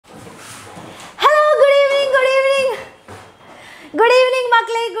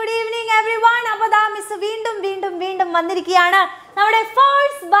മക്കളെ, good evening everyone. അപ്പോൾ ദാ മിസ് വീണ്ടും വന്നിരിക്കുകയാണ്. നമ്മുടെ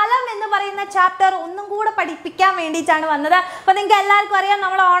ഫോഴ്സ് ബലം എന്ന് പറയുന്ന ചാപ്റ്റർ ഒന്നും കൂടെ പഠിപ്പിക്കാൻ വേണ്ടിയിട്ടാണ് വന്നത്. അപ്പോൾ നിങ്ങൾക്ക് എല്ലാവർക്കും അറിയാം,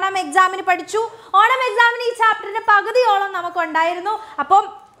 നമ്മൾ ഓണം എക്സാമിന് പഠിച്ചു. ഓണം എക്സാമിന് ഈ ചാപ്റ്ററിന്റെ പകുതിയോളം നമുക്കുണ്ടായിരുന്നു. അപ്പം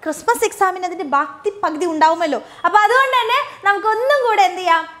ക്രിസ്മസ് എക്സാമിന് അതിൻ്റെ ബാക്കി പകുതി ഉണ്ടാവുമല്ലോ. അപ്പോൾ അതുകൊണ്ട് തന്നെ നമുക്കൊന്നും കൂടെ എന്ത്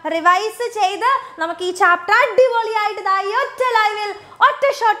ചെയ്യാം, റിവൈസ് ചെയ്ത് നമുക്ക് ഈ ചാപ്റ്റർ അടിപൊളിയായിട്ട് ഒറ്റ ലൈവിൽ ഒറ്റ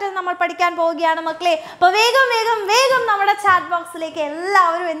ഷോട്ടിൽ നമ്മൾ പഠിക്കാൻ പോവുകയാണ് മക്കളെ. അപ്പോൾ വേഗം നമ്മുടെ ചാറ്റ് ബോക്സിലേക്ക്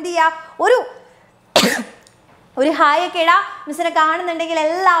എല്ലാവരും എന്ത് ചെയ്യാം, ഒരു ഹായ് ഒക്കെ ഇടാം. മിസ്സിനെ കാണുന്നുണ്ടെങ്കിൽ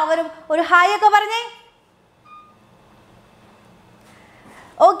എല്ലാവരും ഒരു ഹായ് ഒക്കെ പറഞ്ഞേ.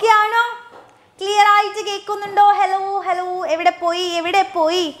 ഓക്കെ ആണോ? ക്ലിയർ ആയിട്ട് കേൾക്കുന്നുണ്ടോ? ഹലോ ഹലോ, എവിടെ പോയി?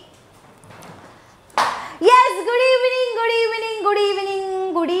 Yes, good evening.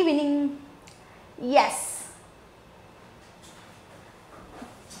 Yes,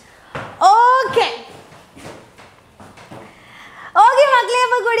 okay മക്കളെ,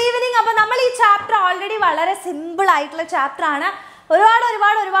 അപ്പോൾ ഗുഡ് ഈവനിങ്. അപ്പോൾ നമ്മൾ ഈ ചാപ്റ്റർ ഓൾറെഡി വളരെ സിമ്പിൾ ആയിട്ടുള്ള ചാപ്റ്റർ ആണ്.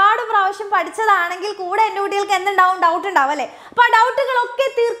 ഒരുപാട് പ്രാവശ്യം പഠിച്ചതാണെങ്കിൽ കൂടെ എൻ്റെ കുട്ടികൾക്ക് എന്തുണ്ടാവും, ഡൗട്ട് ഉണ്ടാവും അല്ലേ? അപ്പോൾ ആ ഡൗട്ടുകളൊക്കെ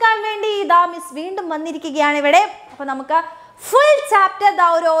തീർക്കാൻ വേണ്ടി ഇതാ മിസ് വീണ്ടും വന്നിരിക്കുകയാണ് ഇവിടെ. അപ്പോൾ നമുക്ക് ഫുൾ ചാപ്റ്റർ ഇതാ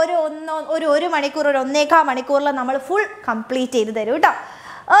ഒരു മണിക്കൂർ, ഒരു 1.25 മണിക്കൂറിൽ നമ്മൾ ഫുൾ കംപ്ലീറ്റ് ചെയ്ത് തരും കേട്ടോ.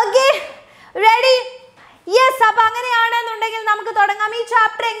 Okay, ready? യെസ്. അപ്പോൾ അങ്ങനെയാണെന്നുണ്ടെങ്കിൽ നമുക്ക് തുടങ്ങാം. ഈ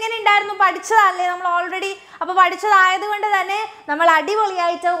ചാപ്റ്റർ എങ്ങനെ ഉണ്ടായിരുന്നു, പഠിച്ചതല്ലേ നമ്മൾ ഓൾറെഡി? അപ്പോൾ പഠിച്ചതായതുകൊണ്ട് തന്നെ നമ്മൾ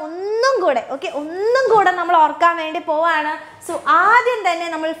അടിപൊളിയായിട്ട് ഒന്നും കൂടെ നമ്മൾ ഓർക്കാൻ വേണ്ടി പോവാണ്. സോ ആദ്യം തന്നെ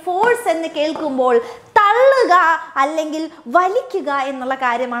നമ്മൾ ഫോഴ്സ് എന്ന് കേൾക്കുമ്പോൾ തള്ളുക അല്ലെങ്കിൽ വലിക്കുക എന്നുള്ള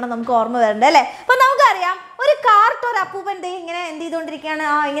കാര്യമാണ് നമുക്ക് ഓർമ്മ വരേണ്ടത് അല്ലേ? അപ്പോൾ നമുക്കറിയാം, ഒരു കാർട്ട് ഒരു അപ്പൂപ്പൻ ഇങ്ങനെ എന്ത് ചെയ്തുകൊണ്ടിരിക്കുകയാണ്,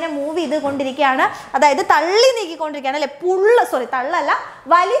 ഇങ്ങനെ മൂവ് ചെയ്തുകൊണ്ടിരിക്കുകയാണ്. അതായത് തള്ളി നീക്കിക്കൊണ്ടിരിക്കുകയാണ് അല്ലേ? തള്ളല്ല,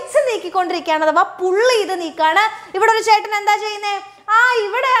 വലിച്ച് നീക്കിക്കൊണ്ടിരിക്കുകയാണ്, അഥവാ പുള്ള് ചെയ്ത് നീക്കാണ്. ഇവിടെ ഒരു ചേട്ടൻ എന്താ ചെയ്യുന്നത്?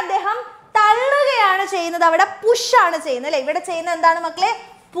 ഇവിടെ അദ്ദേഹം തള്ളുകയാണ് ചെയ്യുന്നത്, അവിടെ പുഷാണ് ചെയ്യുന്നത് അല്ലേ? ഇവിടെ ചെയ്യുന്നത് എന്താണ് മക്കളെ?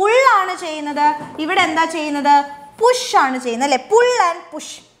 പുള്ളാണ് ചെയ്യുന്നത്. ഇവിടെ എന്താ ചെയ്യുന്നത്? പുഷാണ് ചെയ്യുന്നത് അല്ലേ? പുൾ ആൻഡ്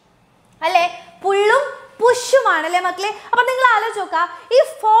പുഷ് അല്ലേ? പുള്ളും പുഷുമാണ് അല്ലേ മക്കളെ? അപ്പൊ നിങ്ങൾ ആലോചിച്ച് നോക്കുക, ഈ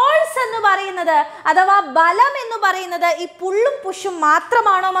ഫോഴ്സ് എന്ന് പറയുന്നത് അഥവാ ബലം എന്ന് പറയുന്നത് ഈ പുള്ളും പുഷും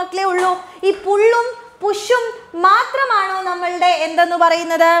മാത്രമാണോ മക്കളെ ഉള്ളൂ? ഈ പുള്ളും പുഷും മാത്രമാണോ നമ്മളുടെ എന്തെന്ന്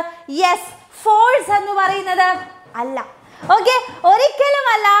പറയുന്നത്? യെസ്, ഫോഴ്സ് എന്ന് പറയുന്നത് അല്ല. ഓക്കെ, ഒരിക്കലും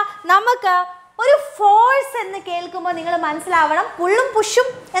അല്ല. നമുക്ക് ഒരു ഫോഴ്സ് എന്ന് കേൾക്കുമ്പോൾ നിങ്ങൾ മനസ്സിലാവണം, പുള്ളും പുഷും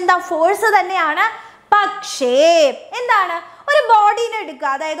എന്താ, ഫോഴ്സ് തന്നെയാണ്. പക്ഷേ എന്താണ്, ഒരു ബോഡീനെ എടുക്കുക,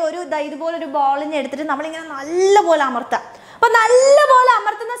 അതായത് ഇതുപോലൊരു ബോളിനെ എടുത്തിട്ട് നമ്മളിങ്ങനെ നല്ലപോലെ അമർത്തുക. അപ്പൊ നല്ലപോലെ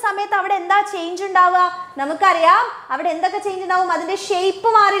അമർത്തുന്ന സമയത്ത് അവിടെ എന്താ ചേഞ്ച് ഉണ്ടാവുക? നമുക്കറിയാം അവിടെ എന്തൊക്കെ ചേഞ്ച് ഉണ്ടാവും. അതിന്റെ ഷേപ്പ്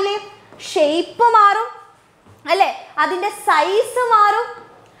മാറില്ലേ? ഷേപ്പ് മാറും അല്ലേ? അതിന്റെ സൈസ് മാറും,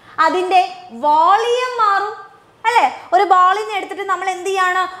 അതിന്റെ വോളിയം മാറും അല്ലേ? ഒരു ബോളിനെ എടുത്തിട്ട് നമ്മൾ എന്ത്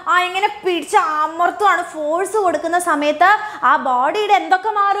ചെയ്യാണ്, ഇങ്ങനെ പിടിച്ച് അമർത്തുവാണ്. ഫോഴ്സ് കൊടുക്കുന്ന സമയത്ത് ആ ബോഡിയുടെ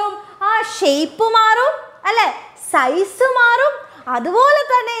എന്തൊക്കെ മാറും? ഷേപ്പ് മാറും അല്ലേ? സൈസ് മാറും, അതുപോലെ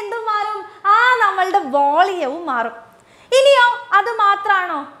തന്നെ എന്തും മാറും? നമ്മളുടെ വോളിയവും മാറും. ഇനിയോ അത്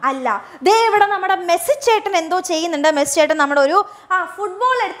മാത്രമാണോ? അല്ല. ദേ ഇവിടെ നമ്മുടെ മെസ്സി ചേട്ടൻ എന്തോ ചെയ്യുന്നുണ്ട്. മെസ്സി ചേട്ടൻ നമ്മുടെ ഒരു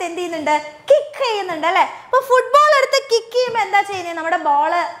ഫുട്ബോൾ എടുത്ത് എന്ത് ചെയ്യുന്നുണ്ട്? കിക്ക് ചെയ്യുന്നുണ്ട് അല്ലേ? അപ്പൊ ഫുട്ബോൾ എടുത്ത് കിക്ക് ചെയ്യുമ്പോൾ എന്താ ചെയ്യുന്നത്? നമ്മുടെ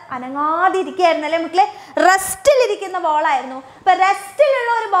ബോള് അനങ്ങാതിരിക്കുകയായിരുന്നു അല്ലേ മക്കളെ? റെസ്റ്റിലിരിക്കുന്ന ബോളായിരുന്നു. അപ്പൊ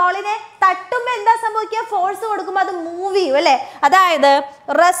റെസ്റ്റിലുള്ള ഒരു ബോളിനെ തട്ടുമ്പോൾ എന്താ സംഭവിക്കുക? ഫോഴ്സ് കൊടുക്കുമ്പോൾ അത് മൂവ് ചെയ്യും അല്ലേ? അതായത്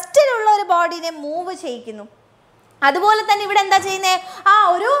റെസ്റ്റിലുള്ള ഒരു ബോഡിനെ മൂവ് ചെയ്യിക്കുന്നു. അതുപോലെ തന്നെ ഇവിടെ എന്താ ചെയ്യുന്നത്?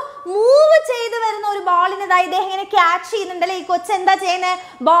 ഒരു മൂവ് ചെയ്ത് വരുന്ന ഒരു ബോളിനെ ഇദ്ദേഹം ഇങ്ങനെ ക്യാച്ച് ചെയ്യുന്നുണ്ടല്ലേ? ഈ കൊച്ച് എന്താ ചെയ്യുന്നത്?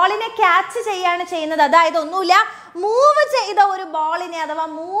 ബോളിനെ ക്യാച്ച് ചെയ്യാണ് ചെയ്യുന്നത്. അതായത് ഒന്നുമില്ല, മൂവ് ചെയ്ത ഒരു ബോളിനെ അഥവാ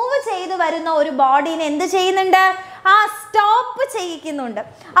മൂവ് ചെയ്ത് വരുന്ന ഒരു ബോഡീനെ എന്ത് ചെയ്യുന്നുണ്ട്? സ്റ്റോപ്പ് ചെയ്യിക്കുന്നുണ്ട്.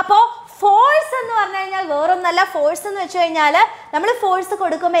 അപ്പോൾ ഫോഴ്സ് എന്ന് പറഞ്ഞു കഴിഞ്ഞാൽ വേറൊന്നല്ല. ഫോഴ്സ് എന്ന് വെച്ച് കഴിഞ്ഞാൽ നമ്മൾ ഫോഴ്സ്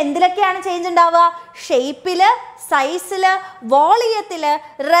കൊടുക്കുമ്പോൾ എന്തിലൊക്കെയാണ് ചേഞ്ച് ഉണ്ടാവുക? ഷേപ്പില്, സൈസില്, വോളിയത്തില്,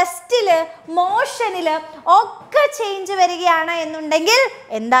 റെസ്റ്റില്, മോഷനില് ഒക്കെ ചേഞ്ച് വരികയാണ് എന്നുണ്ടെങ്കിൽ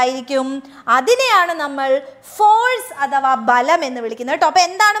എന്തായിരിക്കും? അതിനെയാണ് നമ്മൾ ഫോഴ്സ് അഥവാ ബലം എന്ന് വിളിക്കുന്നത് കേട്ടോ. അപ്പൊ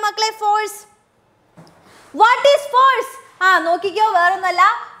എന്താണ് മക്കളെ ഫോഴ്സ്? What is force? നോക്കിക്കോ, വേറൊന്നല്ല.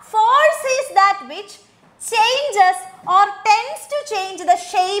 Force is that which changes or tends to change the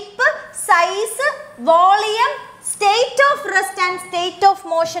shape, size, volume, state of rest and state of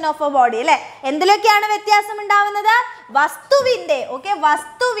motion of a body അല്ലേ? എന്തിലൊക്കെയാണ് വ്യത്യാസം ഉണ്ടാവുന്നത്? വസ്തുവിന്റെ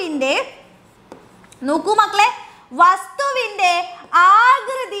നോക്കൂ മക്കളെ, വസ്തുവിന്റെ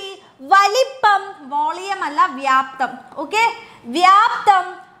ആകൃതി, വലിപ്പം, വോളിയം അല്ല, വ്യാപ്തം. ഓക്കെ, വ്യാപ്തം,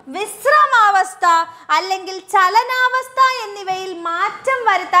 വിശ്രമാവസ്ഥ അല്ലെങ്കിൽ ചലനാവസ്ഥ എന്നിവയിൽ മാറ്റം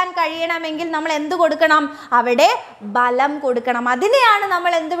വരുത്താൻ കഴിയണമെങ്കിൽ നമ്മൾ എന്ത് കൊടുക്കണം? അവിടെ ബലം കൊടുക്കണം. അതിനെയാണ്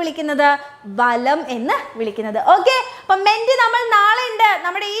നമ്മൾ എന്ത് വിളിക്കുന്നത്? ബലം എന്ന് വിളിക്കുന്നത്. ഓക്കെ, അപ്പം മെന്റി നമ്മൾ നാളെ ഉണ്ട്.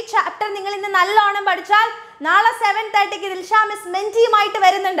 നമ്മുടെ ഈ ചാപ്റ്റർ നിങ്ങൾ ഇന്ന് നല്ലോണം പഠിച്ചാൽ നാളെ 7:30 ദിൽഷ മിസ് മെന്റിയുമായിട്ട്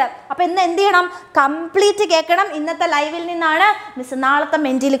വരുന്നുണ്ട്. അപ്പൊ ഇന്ന് എന്ത് ചെയ്യണം? കംപ്ലീറ്റ് കേൾക്കണം. ഇന്നത്തെ ലൈവിൽ നിന്നാണ് മിസ് നാളത്തെ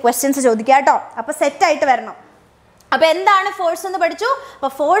മെന്റിയിൽ ക്വസ്റ്റ്യൻസ് ചോദിക്കുക കേട്ടോ. അപ്പൊ സെറ്റ് ആയിട്ട് വരണം. അപ്പൊ എന്താണ് ഫോഴ്സ് എന്ന് പഠിച്ചു. അപ്പൊ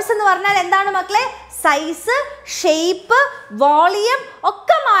ഫോഴ്സ് എന്ന് പറഞ്ഞാൽ എന്താണ് മക്കളെ? സൈസ്, ഷേപ്പ്, വോളിയം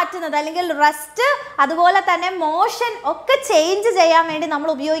ഒക്കെ മാറ്റുന്നത്, അല്ലെങ്കിൽ റെസ്റ്റ്, അതുപോലെ തന്നെ മോഷൻ ഒക്കെ ചേഞ്ച് ചെയ്യാൻ വേണ്ടി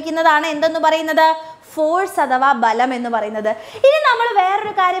നമ്മൾ ഉപയോഗിക്കുന്നതാണ് എന്തെന്ന് പറയുന്നത്? ഫോഴ്സ് അഥവാ ബലം എന്ന് പറയുന്നത്. ഇനി നമ്മൾ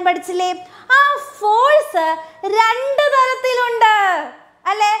വേറൊരു കാര്യം പഠിച്ചില്ലേ? ആ ഫോഴ്സ് 2 തരത്തിലുണ്ട്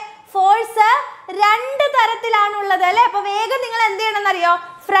അല്ലേ? ഫോഴ്സ് 2 തരത്തിലാണുള്ളത് അല്ലേ? അപ്പൊ വേഗം നിങ്ങൾ എന്ത് ചെയ്യണം എന്നറിയോ?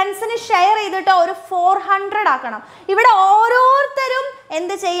 ഫ്രണ്ട്സിന് ഷെയർ ചെയ്തിട്ട് ഒരു 400 ആക്കണം. ഇവിടെ ഓരോരുത്തരും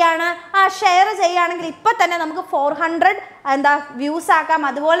എന്ത് ചെയ്യാണ്? ഷെയർ ചെയ്യുകയാണെങ്കിൽ ഇപ്പൊ തന്നെ നമുക്ക് 400 വ്യൂസ് ആക്കാം.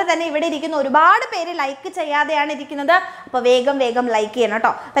 അതുപോലെ തന്നെ ഇവിടെ ഇരിക്കുന്ന ഒരുപാട് പേര് ലൈക്ക് ചെയ്യാതെയാണ് ഇരിക്കുന്നത്. അപ്പൊ വേഗം വേഗം ലൈക്ക് ചെയ്യണം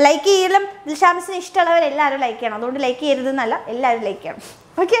കേട്ടോ. അപ്പൊ ലൈക്ക് ചെയ്യലും ദിൽഷ മിസ്സിന് ഇഷ്ടമുള്ളവർ എല്ലാവരും ലൈക്ക് ചെയ്യണം. അതുകൊണ്ട് ലൈക്ക് ചെയ്യരുതെന്നല്ല, എല്ലാവരും ലൈക്ക് ചെയ്യണം.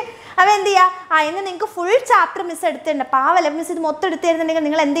 ഓക്കെ, അപ്പൊ എന്ത് ചെയ്യുക? ഇന്ന് നിങ്ങൾക്ക് ഫുൾ ചാപ്റ്റർ മിസ് എടുത്തിട്ടുണ്ട്. പാവല മിസ് ഇത് മൊത്തം എടുത്തു തരുന്നുണ്ടെങ്കിൽ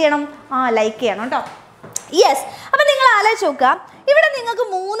നിങ്ങൾ എന്ത് ചെയ്യണം? ലൈക്ക് ചെയ്യണം കേട്ടോ. യെസ്. അപ്പൊ നിങ്ങൾ ആലോചിച്ച് നോക്കുക, ഇവിടെ നിങ്ങൾക്ക്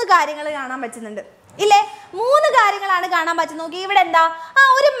 3 കാര്യങ്ങൾ കാണാൻ പറ്റുന്നുണ്ട് ഇല്ലേ? 3 കാര്യങ്ങളാണ് കാണാൻ പറ്റുന്നത്. നോക്കി, ഇവിടെ എന്താ?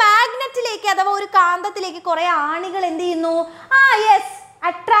 ഒരു മാഗ്നറ്റിലേക്ക് അഥവാ ഒരു കാന്തത്തിലേക്ക് കുറെ ആണികൾ എന്ത് ചെയ്യുന്നു? യെസ്,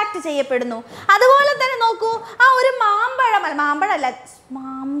 അട്രാക്ട് ചെയ്യപ്പെടുന്നു. അതുപോലെ തന്നെ നോക്കൂ, ഒരു മാമ്പഴോ ആപ്പിൾ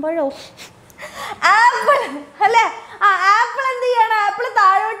അല്ലേ? ആപ്പിൾ എന്ത് ചെയ്യാണ്? ആപ്പിൾ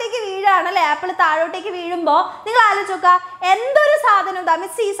താഴോട്ടേക്ക് വീഴാണ് അല്ലേ? ആപ്പിൾ താഴോട്ടേക്ക് വീഴുമ്പോ നിങ്ങൾ ആലോചിച്ച് നോക്കുക, എന്തൊരു സാധനം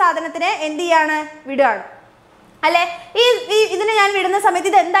മിസ് ഈ സാധനത്തിനെ എന്ത് ചെയ്യാണ്? വിടുകയാണ് അല്ലെ? ഇതിനെ ഞാൻ വിടുന്ന സമയത്ത്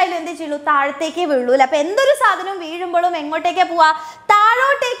ഇത് എന്തായാലും എന്ത് ചെയ്യുള്ളൂ? താഴത്തേക്കേ വീഴൂ അല്ലെ? അപ്പൊ എന്തൊരു സാധനം വീഴുമ്പോഴും എങ്ങോട്ടേക്കാ പോവാ?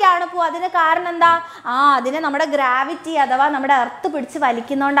 താഴോട്ടേക്കാണ് പോവാ. അതിന് കാരണം എന്താ? അതിനെ നമ്മുടെ ഗ്രാവിറ്റി അഥവാ നമ്മുടെ എർത്ത് പിടിച്ച്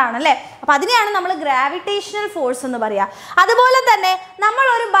വലിക്കുന്നോണ്ടാണ് അല്ലെ? അപ്പൊ അതിനെയാണ് നമ്മൾ ഗ്രാവിറ്റേഷണൽ ഫോഴ്സ് എന്ന് പറയാ. അതുപോലെ തന്നെ നമ്മൾ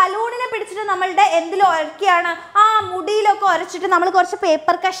ഒരു ബലൂണിനെ പിടിച്ചിട്ട് നമ്മളുടെ എന്തിലും ഉരക്കുകയാണ്, മുടിയിലൊക്കെ ഉരച്ചിട്ട് നമ്മൾ കുറച്ച്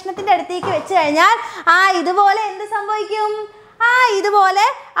പേപ്പർ കഷ്ണത്തിന്റെ അടുത്തേക്ക് വെച്ച് കഴിഞ്ഞാൽ ഇതുപോലെ എന്ത് സംഭവിക്കും? ഇതുപോലെ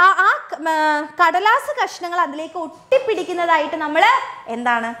കടലാസ് കഷ്ണങ്ങൾ അതിലേക്ക് ഒട്ടിപ്പിടിക്കുന്നതായിട്ട് നമ്മൾ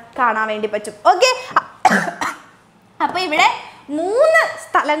എന്താണ് കാണാൻ വേണ്ടി പറ്റും. ഓക്കെ, അപ്പൊ ഇവിടെ 3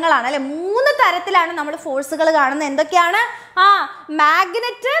 സ്ഥലങ്ങളാണ് അല്ലെ? 3 തരത്തിലാണ് നമ്മൾ ഫോഴ്സുകൾ കാണുന്നത്. എന്തൊക്കെയാണ്?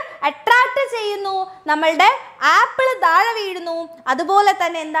 മാഗ്നറ്റ് അട്രാക്ട് ചെയ്യുന്നു, നമ്മളുടെ ആപ്പിൾ താഴെ വീഴുന്നു. അതുപോലെ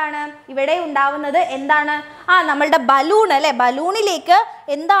തന്നെ എന്താണ് ഇവിടെ ഉണ്ടാവുന്നത്? എന്താണ്? നമ്മളുടെ ബലൂൺ അല്ലെ? ബലൂണിലേക്ക്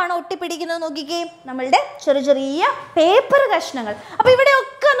എന്താണ് ഒട്ടിപ്പിടിക്കുന്നത്? നോക്കിക്കേ, നമ്മളുടെ ചെറിയ ചെറിയ പേപ്പർ കഷ്ണങ്ങൾ. അപ്പൊ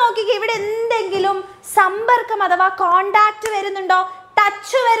ഇവിടെയൊക്കെ നോക്കിക്കേ, ഇവിടെ എന്തെങ്കിലും സമ്പർക്കം അഥവാ കോണ്ടാക്ട് വരുന്നുണ്ടോ?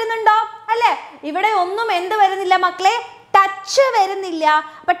 ടച്ച് വരുന്നുണ്ടോ? അല്ലെ? ഇവിടെ ഒന്നും എന്ത് വരുന്നില്ല മക്കളെ? ടച്ച് വരുന്നില്ല.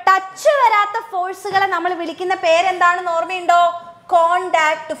 അപ്പൊ ടച്ച് വരാത്ത ഫോഴ്സുകളെ നമ്മൾ വിളിക്കുന്ന പേരെന്താണെന്ന് ഓർമ്മയുണ്ടോ?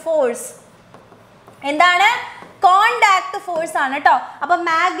 Contact force. എന്താണ്? കോണ്ടാക്ട് ഫോഴ്സ് ആണ് കേട്ടോ. അപ്പൊ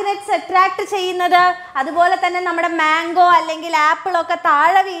മാഗ്നറ്റ്സ് അട്രാക്ട് ചെയ്യുന്നത്, അതുപോലെ തന്നെ നമ്മുടെ മാംഗോ അല്ലെങ്കിൽ ആപ്പിൾ ഒക്കെ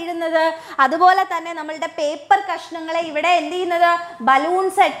താഴെ വീഴുന്നത്, അതുപോലെ തന്നെ നമ്മളുടെ പേപ്പർ കഷ്ണങ്ങളെ ഇവിടെ എന്ത് ചെയ്യുന്നത്?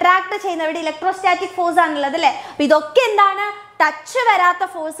 ബലൂൺസ് അട്രാക്ട് ചെയ്യുന്നത്. ഇവിടെ ഇലക്ട്രോസ്റ്റാറ്റിക് ഫോഴ്സ് ആണുള്ളത് അല്ലേ? അപ്പൊ ഇതൊക്കെ എന്താണ്? ടച്ച് വരാത്ത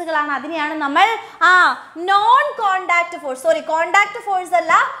ഫോഴ്സുകളാണ്. അതിനെയാണ് നമ്മൾ non contact force, sorry contact force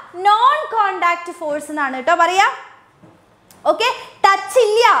അല്ല, നോൺ കോണ്ടാക്ട് ഫോഴ്സ് എന്നാണ് കേട്ടോ പറയാ. ഓക്കെ, ടച്ച്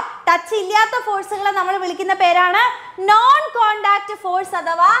ഇല്ലാത്ത ഫോഴ്സുകളെ നമ്മൾ വിളിക്കുന്ന പേരാണ് നോൺ കോണ്ടാക്ട് ഫോഴ്സ്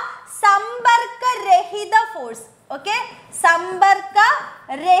അഥവാ സമ്പർക്കരഹിത ഫോഴ്സ്. ഓക്കെ,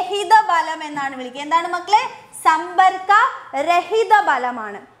 സമ്പർക്കരഹിത ബലം എന്നാണ് വിളിക്കുക. എന്താണ് മക്കളെ? സമ്പർക്കരഹിത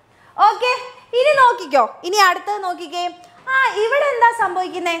ബലമാണ്. ഓക്കെ, ഇനി നോക്കിക്കോ, ഇനി അടുത്തത് നോക്കിക്കേ. ഇവിടെ എന്താ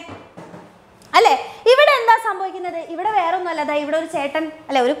സംഭവിക്കുന്നേ അല്ലെ? ഇവിടെ എന്താ സംഭവിക്കുന്നത്? ഇവിടെ വേറെ ഒന്നുമല്ല, അതാ ഇവിടെ ഒരു ചേട്ടൻ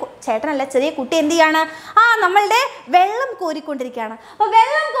അല്ലെ, ഒരു ചേട്ടനല്ല, ചെറിയ കുട്ടി എന്ത് ചെയ്യാണ്? നമ്മളുടെ വെള്ളം കോരിക്കൊണ്ടിരിക്കുകയാണ്. അപ്പൊ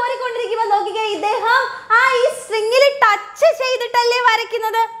വെള്ളം കോരിക്കൊണ്ടിരിക്കുമ്പോ നോക്കിക്കേ, ഇദ്ദേഹം ഈ സ്ട്രിങ്ങിൽ ടച്ച് ചെയ്തിട്ടല്ലേ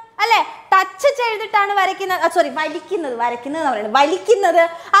വരയ്ക്കുന്നത് അല്ലെ? ടച്ച് ചെയ്തിട്ടാണ് വരയ്ക്കുന്നത്, സോറി വലിക്കുന്നത് വലിക്കുന്നത്.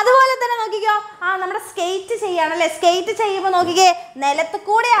 അതുപോലെ തന്നെ നോക്കിക്കോ, നമ്മുടെ സ്കേറ്റ് ചെയ്യാണ് അല്ലെ? സ്കേറ്റ് ചെയ്യുമ്പോൾ നോക്കിക്കേ, നിലത്ത്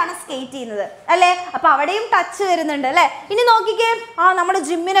കൂടെയാണ് സ്കേറ്റ് ചെയ്യുന്നത് അല്ലെ? അപ്പൊ അവിടെയും ടച്ച് വരുന്നുണ്ട് അല്ലെ? ഇനി നോക്കിക്കേ, നമ്മുടെ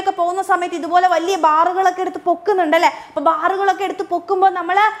ജിമ്മിനൊക്കെ പോകുന്ന സമയത്ത് ഇതുപോലെ വലിയ ബാറുകളൊക്കെ എടുത്ത് പൊക്കുന്നുണ്ട് അല്ലെ? അപ്പൊ ബാറുകളൊക്കെ എടുത്ത് പൊക്കുമ്പോൾ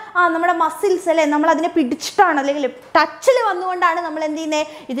നമ്മുടെ മസിൽസ് അല്ലെ, നമ്മൾ അതിനെ പിടിച്ചിട്ടാണ് അല്ലെങ്കിൽ ടച്ചിൽ വന്നുകൊണ്ടാണ് നമ്മൾ എന്ത്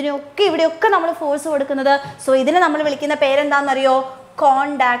ചെയ്യുന്നത്? ഇതിനൊക്കെ ഇവിടെയൊക്കെ നമ്മൾ ഫോഴ്സ് കൊടുക്കുന്നത്. സോ ഇതിനെ നമ്മൾ വിളിക്കുന്ന പേരെന്താണെന്നറിയോ?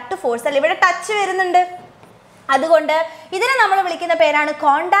 കോണ്ടാക്ട് ഫോഴ്സ് അല്ലെ? ഇവിടെ ടച്ച് വരുന്നുണ്ട്, അതുകൊണ്ട് ഇതിനെ നമ്മൾ വിളിക്കുന്ന പേരാണ്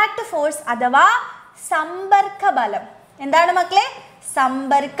കോണ്ടാക്ട് ഫോഴ്സ് അഥവാ സമ്പർക്ക ബലം. എന്താണ് മക്കളെ?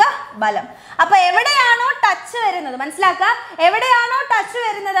 സമ്പർക്ക ബലം. അപ്പൊ എവിടെയാണോ ടച്ച് വരുന്നത്, മനസ്സിലാക്കുക, എവിടെയാണോ ടച്ച്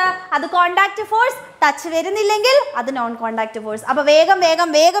വരുന്നത് അത് കോണ്ടാക്ട് ഫോഴ്സ്, ടച്ച് വരുന്നില്ലെങ്കിൽ അത് നോൺ കോണ്ടാക്ട് ഫോഴ്സ്. അപ്പൊ വേഗം വേഗം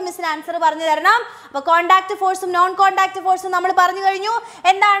വേഗം മിസ്സിന് ആൻസർ പറഞ്ഞു തരണം. അപ്പൊ കോണ്ടാക്ട് ഫോഴ്സും നോൺ കോണ്ടാക്ട് ഫോഴ്സും നമ്മൾ പറഞ്ഞു കഴിഞ്ഞു.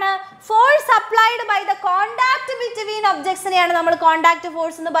 എന്താണ്? Force applied by the contact between ഒബ്ജക്ട്സിനെയാണ് നമ്മൾ കോണ്ടാക്ട്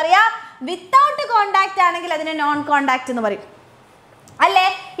ഫോഴ്സ് എന്ന് പറയാ. വിത്തൗട്ട് കോണ്ടാക്ട് ആണെങ്കിൽ അതിനെ നോൺ കോണ്ടാക്ട് എന്ന് പറയും. അല്ലേ?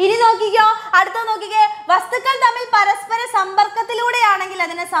 ഇനി നോക്കിക്കോ, അടുത്ത നോക്കിക്കേ. വസ്തുക്കൾ തമ്മിൽ പരസ്പര സമ്പർക്കത്തിലൂടെയാണെങ്കിൽ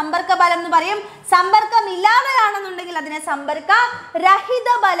അതിനെ സമ്പർക്ക ബലം എന്ന് പറയും. സമ്പർക്കമില്ലാതെയാണെന്നുണ്ടെങ്കിൽ അതിനെ സമ്പർക്ക രഹിത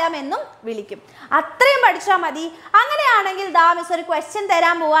ബലം എന്നും വിളിക്കും. അത്രയും പഠിച്ചാൽ മതി. അങ്ങനെയാണെങ്കിൽ ദാ മിസ് ഒരു ക്വസ്റ്റ്യൻ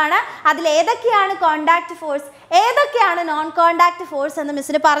തരാൻ പോവാണ്. അതിൽ ഏതൊക്കെയാണ് കോണ്ടാക്ട് ഫോഴ്സ്, ഏതൊക്കെയാണ് നോൺ കോണ്ടാക്ട് ഫോഴ്സ് എന്ന്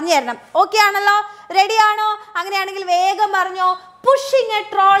മിസ്സിന് പറഞ്ഞു തരണം. ഓക്കെ ആണല്ലോ? റെഡി ആണോ? അങ്ങനെയാണെങ്കിൽ വേഗം പറഞ്ഞോ. പുഷിങ് എ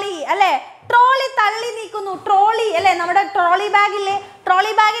ട്രോളി, അല്ലേ? ട്രോളി തള്ളി നീക്കുന്നു. ട്രോളി അല്ലേ, നമ്മുടെ ട്രോളി ബാഗില്ലേ,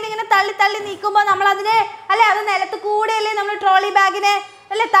 ട്രോളി ബാഗിനെ ഇങ്ങനെ തള്ളി തള്ളി നീക്കുമ്പോൾ നമ്മൾ അതിനെ അല്ലെ, അത് നിലത്ത് കൂടെയല്ലേ നമ്മൾ ട്രോളി ബാഗിനെ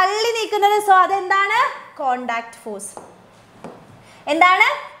അല്ലെ തള്ളി നീക്കുന്നത്. സോ അതെന്താണ്? Contact force. എന്താണ്?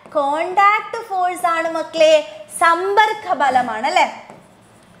 കോണ്ടാക്ട് ഫോഴ്സ് ആണ് മക്കളെ. സമ്പർക്ക ബലമാണ് അല്ലെ.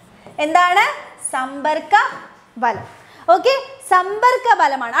 എന്താണ്? സമ്പർക്ക ബലം. ഓക്കെ, സമ്പർക്ക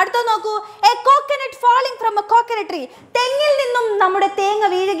ബലമാണ്. അടുത്ത നോക്കൂ. A coconut falling from A coconut tree. തെങ്ങിൽ നിന്നും നമ്മുടെ തേങ്ങ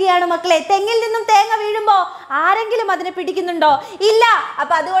വീഴുകയാണ് മക്കളെ. തെങ്ങിൽ നിന്നും തേങ്ങ വീഴുമ്പോ ആരെങ്കിലും അതിനെ പിടിക്കുന്നുണ്ടോ? ഇല്ല.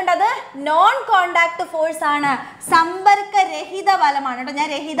 അപ്പൊ അതുകൊണ്ട് അത് നോൺ കോണ്ടാക്ട് ഫോഴ്സ് ആണ്. സമ്പർക്ക രഹിത ബലമാണ് കേട്ടോ. ഞാൻ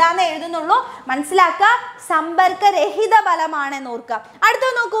രഹിത എന്ന് എഴുതുന്നുള്ളൂ, മനസ്സിലാക്കുക. സമ്പർക്ക രഹിത ബലമാണ് എന്ന് ഓർക്കുക. അടുത്ത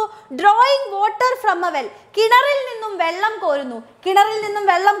നോക്കൂ. Drawing water from A well. കിണറിൽ നിന്നും വെള്ളം കോരുന്നു. കിണറിൽ നിന്നും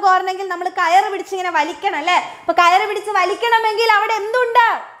വെള്ളം കോരണമെങ്കിൽ നമ്മൾ കയറ് പിടിച്ചിങ്ങനെ വലിക്കണം അല്ലേ? അപ്പൊ കയറ് പിടിച്ച് വലിക്കണമെങ്കിൽ അവിടെ എന്തുണ്ട്?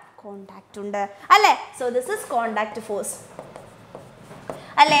 കോണ്ടാക്ട് ഉണ്ട് അല്ലേ? So this is contact force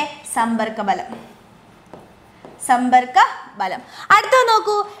അല്ലേ? സമ്പർക്ക ബലം, സമ്പർക്ക ബലം. അടുത്ത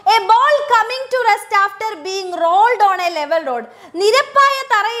നോക്കൂ. A ball coming to rest after being rolled on A level road. നിരപ്പായ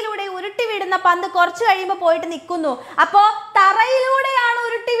തറയിലൂടെ ഉരുട്ടി വിടുന്ന പന്ത് കുറച്ച് കഴിയുമ്പോൾ പോയിട്ട് നിൽക്കുന്നു. അപ്പോ തറയിലൂടെയാണ്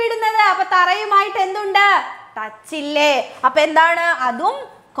ഉരുട്ടി വിടുന്നത്. അപ്പൊ തറയുമായിട്ട് എന്തുണ്ട്? ടച്ച് ഇല്ലേ? അപ്പൊ എന്താണ്? അതും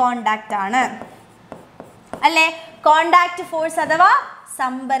കോണ്ടാക്ട് ആണ് അല്ലേ? കോണ്ടാക്ട് ഫോഴ്സ് അഥവാ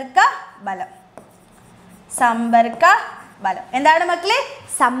സമ്പർക്ക ബലം, സമ്പർക്ക ബലം. എന്താണ് മക്കളെ?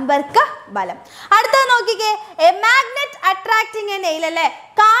 സമ്പർക്ക ബലം. അടുത്ത നോക്കിക്കേ. A magnet attracting A nail, അല്ലേ?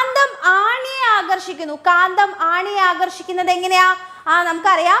 കാന്തം ആണിയെ ആകർഷിക്കുന്നു. കാന്തം ആണിയെ ആകർഷിക്കുന്നത് എങ്ങനെയാ?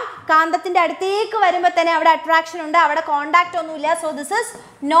 നമുക്കറിയാം, കാന്തത്തിന്റെ അടുത്തേക്ക് വരുമ്പോൾ തന്നെ അവിടെ അട്രാക്ഷൻ ഉണ്ട്, അവിടെ കോണ്ടാക്ട് ഒന്നുമില്ല. So this is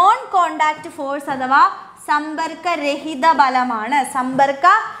known contact force അഥവാ സമ്പർക്ക രഹിത ബലമാണ്, സമ്പർക്ക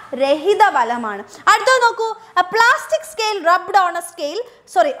രഹിത ബലമാണ്. അടുത്ത നോക്കൂ. A plastic scale rubbed on A scale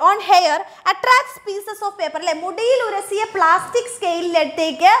on hair attracts pieces of paper, അല്ലെ? മുടിയിൽ ഉരസിയ പ്ലാസ്റ്റിക്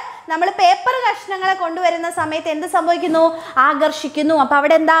സ്കെയിലിനടുത്തേക്ക് നമ്മൾ പേപ്പർ കഷ്ണങ്ങളെ കൊണ്ടുവരുന്ന സമയത്ത് എന്ത് സംഭവിക്കുന്നു? ആകർഷിക്കുന്നു. അപ്പൊ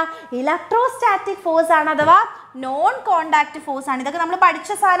അവിടെ എന്താ? ഇലക്ട്രോസ്റ്റാറ്റിക് ഫോഴ്സ് ആണ് അഥവാ നോൺ കോണ്ടാക്ട് ഫോഴ്സ് ആണ്. ഇതൊക്കെ നമ്മൾ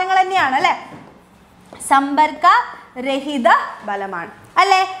പഠിച്ച സാധനങ്ങൾ തന്നെയാണ് അല്ലെ? സമ്പർക്ക രഹിത ബലമാണ്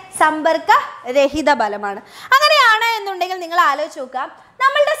അല്ലെ? സമ്പർക്ക രഹിത ബലമാണ്. അങ്ങനെയാണ് എന്നുണ്ടെങ്കിൽ നിങ്ങൾ ആലോചിച്ച് നോക്കുക.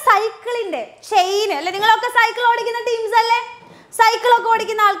 നമ്മളുടെ സൈക്കിളിന്റെ ചെയിൻ അല്ലെ, നിങ്ങളൊക്കെ സൈക്കിൾ ഓടിക്കുന്ന ടീംസ് അല്ലേ? സൈക്കിളൊക്കെ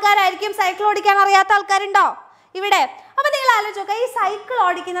ഓടിക്കുന്ന ആൾക്കാരായിരിക്കും. സൈക്കിൾ ഓടിക്കാൻ അറിയാത്ത ആൾക്കാരുണ്ടോ ഇവിടെ? അപ്പൊ നിങ്ങൾ ആലോചിച്ച് നോക്കുക. ഈ സൈക്കിൾ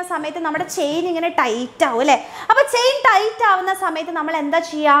ഓടിക്കുന്ന സമയത്ത് നമ്മുടെ ചെയിൻ ഇങ്ങനെ ടൈറ്റ് ആവും അല്ലെ? അപ്പൊ ചെയിൻ ടൈറ്റ് ആവുന്ന സമയത്ത് നമ്മൾ എന്താ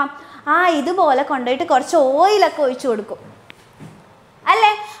ചെയ്യാം? ഇതുപോലെ കൊണ്ടുപോയിട്ട് കുറച്ച് ഓയിലൊക്കെ ഒഴിച്ചു കൊടുക്കും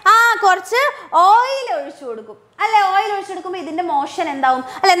അല്ലേ? കുറച്ച് ഓയിൽ ഒഴിച്ചു കൊടുക്കും അല്ലെ? ഓയിൽ ഒഴിച്ചു കൊടുക്കുമ്പോൾ ഇതിന്റെ മോഷൻ എന്താവും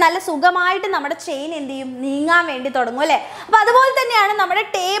അല്ലെ? നല്ല സുഖമായിട്ട് നമ്മുടെ ചെയിൻ എന്ത് ചെയ്യും? നീങ്ങാൻ വേണ്ടി തുടങ്ങും അല്ലെ? അപ്പൊ അതുപോലെ തന്നെയാണ് നമ്മുടെ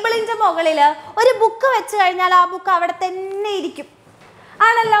ടേബിളിന്റെ മുകളിൽ ഒരു ബുക്ക് വെച്ച് കഴിഞ്ഞാൽ ആ ബുക്ക് അവിടെ തന്നെ ഇരിക്കും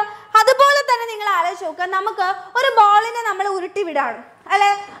ആണല്ലോ. അതുപോലെ തന്നെ നിങ്ങൾ ആലോചിച്ച് നോക്കുക. നമുക്ക് ഒരു ബോളിനെ നമ്മൾ ഉരുട്ടി വിടാണ്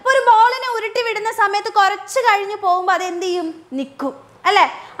അല്ലെ? അപ്പൊ ഒരു ബോളിനെ ഉരുട്ടി വിടുന്ന സമയത്ത് കുറച്ച് കഴിഞ്ഞ് പോകുമ്പോൾ അത് എന്ത് ചെയ്യും? നിൽക്കും അല്ലേ?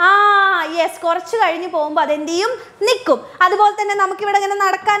 യെസ്, കുറച്ച് കഴിഞ്ഞ് പോകുമ്പോൾ അതെന്ത് ചെയ്യും? നിൽക്കും. അതുപോലെ തന്നെ നമുക്കിവിടെ ഇങ്ങനെ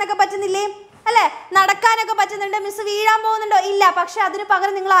നടക്കാനൊക്കെ പറ്റുന്നില്ലേ അല്ലേ? നടക്കാനൊക്കെ പറ്റുന്നുണ്ട്. മിസ് വീഴാൻ പോകുന്നുണ്ടോ? ഇല്ല. പക്ഷെ അതിന്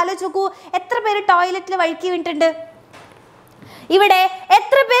പകരം നിങ്ങൾ ആലോചിച്ച് നോക്കൂ. എത്ര പേര് ടോയ്ലറ്റിൽ വഴുക്കി വീണിട്ടുണ്ട്? ഇവിടെ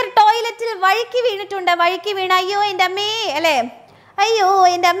എത്ര പേർ ടോയ്ലറ്റിൽ വഴുക്കി വീണിട്ടുണ്ട്? വഴുക്കി വീണ അയ്യോ എൻ്റെ അമ്മേ അല്ലേ, അയ്യോ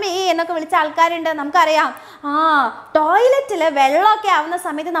എൻ്റെ അമ്മേ എന്നൊക്കെ വിളിച്ച ആൾക്കാരുണ്ട്. നമുക്കറിയാം ടോയ്ലറ്റിൽ വെള്ളമൊക്കെ ആവുന്ന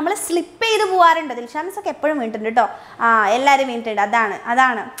സമയത്ത് നമ്മൾ സ്ലിപ്പ് ചെയ്ത് പോകാറുണ്ട്. ദിൽഷാമിസൊക്കെ എപ്പോഴും വീണിട്ടുണ്ട് കേട്ടോ. എല്ലാവരും വീണിട്ടുണ്ട്.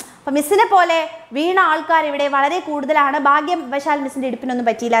 അതാണ് അപ്പം മിസ്സിനെ പോലെ വീണ ആൾക്കാർ ഇവിടെ വളരെ കൂടുതലാണ്. ഭാഗ്യവശാൽ മിസ്സിൻ്റെ ഇടുപ്പിനൊന്നും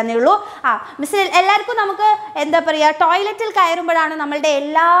പറ്റിയില്ല എന്നേ ഉള്ളൂ. മിസ്സിന് എല്ലാവർക്കും നമുക്ക് എന്താ പറയുക, ടോയ്ലറ്റിൽ കയറുമ്പോഴാണ് നമ്മളുടെ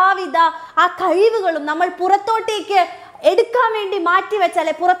എല്ലാവിധ കഴിവുകളും നമ്മൾ പുറത്തോട്ടേക്ക് എടുക്കാൻ വേണ്ടി മാറ്റി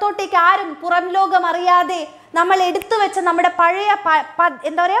വെച്ചാലേ, പുറത്തോട്ടേക്ക് ആരും പുറം ലോകം അറിയാതെ നമ്മൾ എടുത്തു വെച്ച നമ്മുടെ പഴയ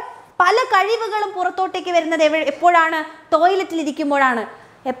എന്താ പറയുക പല കഴിവുകളും പുറത്തോട്ടേക്ക് വരുന്നത് എപ്പോഴാണ്? ടോയ്ലറ്റിൽ ഇരിക്കുമ്പോഴാണ്.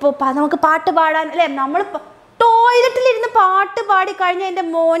 നമുക്ക് പാട്ട് പാടാൻ അല്ലേ? നമ്മൾ ടോയ്ലറ്റിലിരുന്ന് പാട്ട് പാടി കഴിഞ്ഞാൽ എൻ്റെ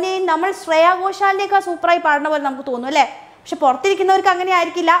മോനെയും നമ്മൾ ശ്രേയാ ഘോഷാലിനെയൊക്കെ സൂപ്പറായി പാടുന്ന പോലെ നമുക്ക് തോന്നും അല്ലേ? പക്ഷെ പുറത്തിരിക്കുന്നവർക്ക് അങ്ങനെ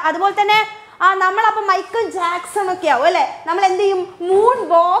ആയിരിക്കില്ല. അതുപോലെ തന്നെ നമ്മളപ്പോൾ മൈക്കിൾ ജാക്സൺ ഒക്കെ ആവും അല്ലേ? നമ്മൾ എന്ത് ചെയ്യും? മൂൺ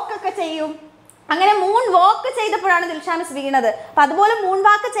വാക്ക് ഒക്കെ ചെയ്യും. അങ്ങനെ മൂൺ വാക്ക് ചെയ്തപ്പോഴാണ് ദിൽഷാമിസ് വീണത്. അപ്പൊ അതുപോലെ മൂൺ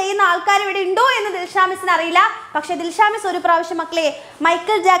വാക്ക് ചെയ്യുന്ന ആൾക്കാർ ഇവിടെ ഉണ്ടോ എന്ന് ദിൽഷാമിസിന് അറിയില്ല. പക്ഷെ ദിൽഷാമിസ് ഒരു പ്രാവശ്യം മക്കളെ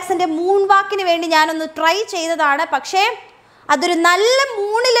മൈക്കിൾ ജാക്സന്റെ മൂൺ വാക്കിന് വേണ്ടി ഞാനൊന്ന് ട്രൈ ചെയ്തതാണ്. പക്ഷേ അതൊരു നല്ല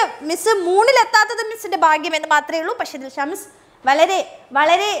മൂണിലെത്താത്തത് മിസ്സിന്റെ ഭാഗ്യം എന്ന് മാത്രമേ ഉള്ളൂ. പക്ഷെ ദിൽഷാമിസ് വളരെ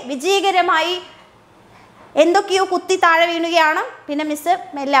വളരെ വിജയകരമായി എന്തൊക്കെയോ കുത്തി താഴെ വീണുകയാണ്. പിന്നെ മിസ്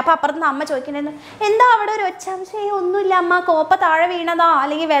മെല്ലെ, അപ്പോൾ അപ്പുറത്ത് അമ്മ ചോദിക്കണേന്ന്, എന്താ അവിടെ ഒരു ഒച്ചംശേ? ഒന്നുമില്ല അമ്മ, കോപ്പ താഴെ വീണതാ,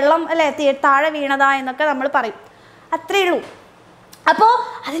 അല്ലെങ്കിൽ വെള്ളം അല്ലേ താഴെ വീണതാ എന്നൊക്കെ നമ്മൾ പറയും. അത്രയേ ഉള്ളൂ. അപ്പോൾ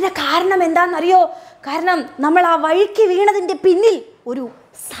അതിൻ്റെ കാരണം എന്താണെന്നറിയോ? കാരണം നമ്മൾ ആ വഴിക്ക് വീണതിൻ്റെ പിന്നിൽ ഒരു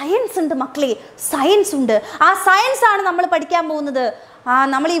സയൻസ് ഉണ്ട് മക്കളെ, സയൻസ് ഉണ്ട്. ആ സയൻസ് ആണ് നമ്മൾ പഠിക്കാൻ പോകുന്നത്.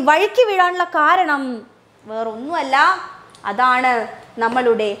 നമ്മൾ ഈ വഴിക്ക് വീഴാനുള്ള കാരണം വേറൊന്നുമല്ല, അതാണ്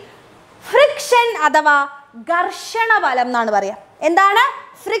നമ്മളുടെ ഫ്രിക്ഷൻ അഥവാ ഘർഷണ ബലം എന്നാണ് പറയാ. എന്താണ്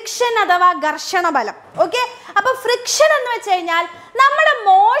ഫ്രിക്ഷൻ അഥവാ ഘർഷണ ബലം? ഓക്കെ, അപ്പൊ ഫ്രിക്ഷൻ എന്ന് വെച്ച് കഴിഞ്ഞാൽ നമ്മുടെ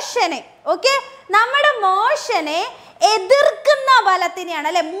മോഷനെ, ഓക്കെ, നമ്മുടെ മോഷനെ എതിർക്കുന്ന ബലത്തിനെയാണ്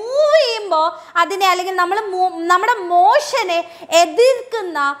അല്ലെ, മൂവ് ചെയ്യുമ്പോൾ അതിനെ, അല്ലെങ്കിൽ നമ്മുടെ മോഷനെ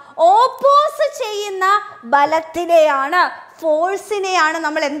എതിർക്കുന്ന, ഓപ്പോസ് ചെയ്യുന്ന ബലത്തിനെയാണ്, ഫോഴ്സിനെയാണ്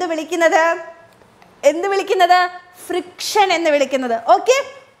നമ്മൾ എന്ത് വിളിക്കുന്നത്? ഫ്രിക്ഷൻ എന്ന് വിളിക്കുന്നത്. ഓക്കെ,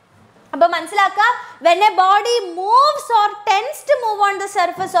 അപ്പോൾ മനസ്സിലാക്കുക, when a body moves or tends to move on the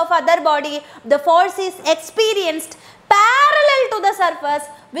surface of other body, the force is experienced parallel to the surface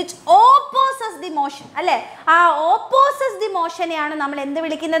which opposes the motion. അല്ലേ, ആ opposes the motionനെയാണ് നമ്മൾ എന്ത്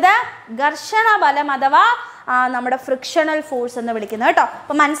വിളിക്കുന്നത്? ഘർഷണ ബലം അഥവാ നമ്മുടെ ഫ്രിക്ഷണൽ ഫോഴ്സ് എന്ന് വിളിക്കുന്നത് കേട്ടോ.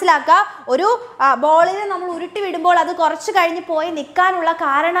 അപ്പോൾ മനസ്സിലാക്കുക, ഒരു ബോളിനെ നമ്മൾ ഉരുട്ടി വിടുമ്പോൾ അത് കുറച്ച് കഴിഞ്ഞ് പോയി നിൽക്കാനുള്ള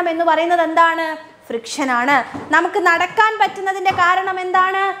കാരണം എന്ന് പറയുന്നത് എന്താണ്? ഫ്രിക്ഷൻ ആണ്. നമുക്ക് നടക്കാൻ പറ്റുന്നതിൻ്റെ കാരണം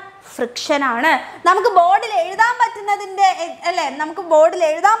എന്താണ്? ഫ്രിക്ഷൻ ആണ്. നമുക്ക് ബോർഡിൽ എഴുതാൻ പറ്റുന്നതിൻ്റെ അല്ലേ, നമുക്ക് ബോർഡിൽ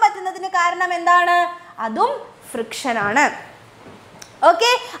എഴുതാൻ പറ്റുന്നതിന് കാരണം എന്താണ്? അതും ഫ്രിക്ഷൻ ആണ്.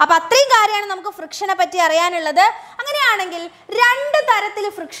 ഓക്കെ, അപ്പൊ അത്രയും കാര്യമാണ് നമുക്ക് ഫ്രിക്ഷനെ പറ്റി അറിയാനുള്ളത്. അങ്ങനെയാണെങ്കിൽ രണ്ട് തരത്തിൽ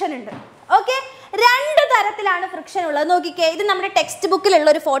ഫ്രിക്ഷൻ ഉണ്ട്. ഓക്കെ, രണ്ട് തരത്തിലാണ് ഫ്രിക്ഷൻ ഉള്ളത്. നോക്കിക്കേ, ഇത് നമ്മുടെ ടെക്സ്റ്റ് ബുക്കിലുള്ള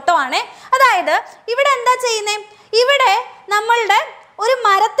ഒരു ഫോട്ടോ ആണ്. അതായത് ഇവിടെ എന്താ ചെയ്യുന്നത്? ഇവിടെ നമ്മളുടെ ഒരു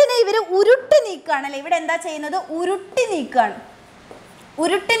മരത്തിനെ ഇവർ ഉരുട്ടി നീക്കുകയാണ് അല്ലേ. ഇവിടെ എന്താ ചെയ്യുന്നത്? ഉരുട്ടി നീക്കുകയാണ്.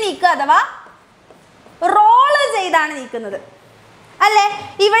 ഉരുട്ടി നീക്കുക അഥവാ റോള് ചെയ്താണ് നീക്കുന്നത് അല്ലേ.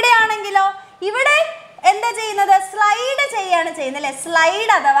 ഇവിടെയാണെങ്കിലോ, ഇവിടെ എന്താ ചെയ്യുന്നത്? സ്ലൈഡ് ചെയ്യാണ് ചെയ്യുന്നത് അല്ലേ.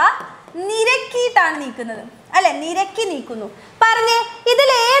 സ്ലൈഡ് അഥവാ നിരക്കിയിട്ടാണ് നീക്കുന്നത് അല്ലെ, നിരക്കി നീക്കുന്നു. പറഞ്ഞേ, ഇതിൽ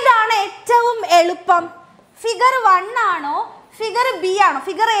ഏതാണ് ഏറ്റവും എളുപ്പം? ഫിഗർ 1 ആണോ, ഫിഗർ ബി ആണോ,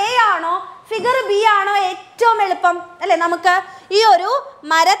 ഫിഗർ എ ആണോ, ഫിഗർ ബി ആണോ ഏറ്റവും എളുപ്പം അല്ലെ? നമുക്ക് ഈ ഒരു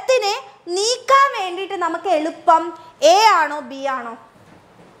മരത്തിനെ നീക്കാൻ വേണ്ടിയിട്ട് നമുക്ക് എളുപ്പം എ ആണോ ബി ആണോ?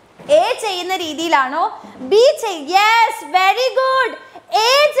 എ ചെയ്യുന്ന രീതിയിലാണോ B yes, very good, A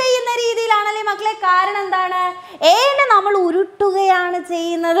ചെയ്യുന്ന രീതിയിലാണല്ലേ മക്കളെ. കാരണം എന്താണ്? എനെ നമ്മൾ ഉരുട്ടുകയാണ്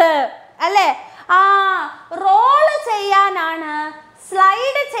ചെയ്യുന്നത് അല്ലേ. റോള് ചെയ്യാനാണ്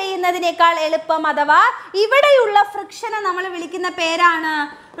സ്ലൈഡ് ചെയ്യുന്നതിനേക്കാൾ എളുപ്പം. അഥവാ ഇവിടെയുള്ള ഫ്രിക്ഷനെ നമ്മൾ വിളിക്കുന്ന പേരാണ്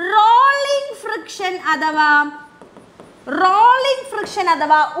റോളിംഗ് ഫ്രിക്ഷൻ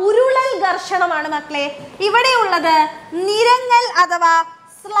അഥവാ ഉരുളൽ ഘർഷണമാണ് മക്കളെ. ഇവിടെയുള്ളത് നിരങ്ങൽ അഥവാ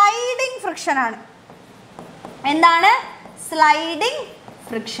സ്ലൈഡിംഗ് ഫ്രിക്ഷൻ ആണ്. എന്താണ് സ്ലൈഡിംഗ്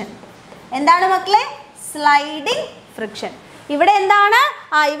ഫ്രിക്ഷൻ? എന്താണ് മക്കളെ? Sliding friction. ഇവിടെ എന്താണ്?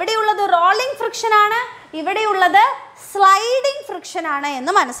 ഇവിടെയുള്ളത് റോളിംഗ് ഫ്രിക്ഷൻ ആണ്, ഇവിടെയുള്ളത് സ്ലൈഡിംഗ് ഫ്രിക്ഷൻ ആണ്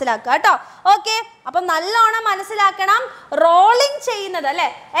എന്ന് മനസ്സിലാക്കുക കേട്ടോ. ഓക്കെ, അപ്പം നല്ലോണം മനസ്സിലാക്കണം. റോളിംഗ് ചെയ്യുന്നത് അല്ലേ,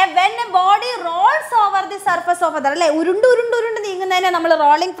 when a body rolls over the surface of other അല്ലേ, ഉരുണ്ട് നീങ്ങുന്നതിനെ നമ്മൾ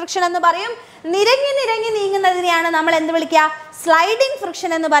റോളിംഗ് ഫ്രിക്ഷൻ എന്ന് പറയും. നിരങ്ങി നീങ്ങുന്നതിനെയാണ് നമ്മൾ എന്ത് വിളിക്കുക? സ്ലൈഡിംഗ്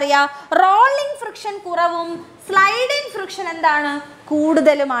ഫ്രിക്ഷൻ എന്ന് പറയാ. റോളിംഗ് ഫ്രിക്ഷൻ കുറവും, സ്ലൈഡിംഗ് ഫ്രിക്ഷൻ എന്താണ്?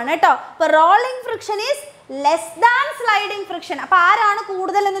 കൂടുതലുമാണ് കേട്ടോ. അപ്പൊ rolling friction is less than sliding friction. അപ്പൊ ആരാണ്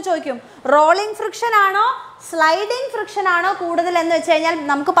കൂടുതൽ എന്ന് ചോദിക്കും. റോളിംഗ് ഫ്രിക്ഷൻ ആണോ സ്ലൈഡിംഗ് ഫ്രിക്ഷൻ ആണോ കൂടുതൽ എന്ന് വെച്ച് കഴിഞ്ഞാൽ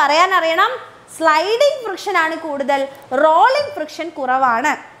നമുക്ക് പറയാൻ അറിയണം, സ്ലൈഡിംഗ് ഫ്രിക്ഷൻ ആണ് കൂടുതൽ, റോളിംഗ് ഫ്രിക്ഷൻ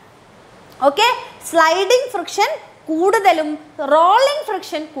കുറവാണ്. ഓക്കെ, സ്ലൈഡിംഗ് ഫ്രിക്ഷൻ കൂടുതലും റോളിംഗ്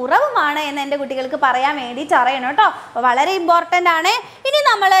ഫ്രിക്ഷൻ കുറവുമാണ് എന്ന് എൻ്റെ കുട്ടികൾക്ക് പറയാൻ വേണ്ടിയിട്ട് അറിയണം കേട്ടോ. അപ്പോൾ വളരെ ഇമ്പോർട്ടൻ്റ് ആണ്. ഇനി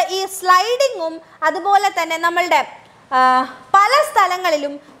നമ്മൾ ഈ സ്ലൈഡിങ്ങും അതുപോലെ തന്നെ നമ്മളുടെ പല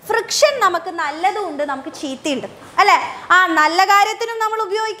സ്ഥലങ്ങളിലും ഫ്രിക്ഷൻ നമുക്ക് നല്ലതും ഉണ്ട്, നമുക്ക് ചീത്തയുണ്ട് അല്ലേ. നല്ല കാര്യത്തിനും നമ്മൾ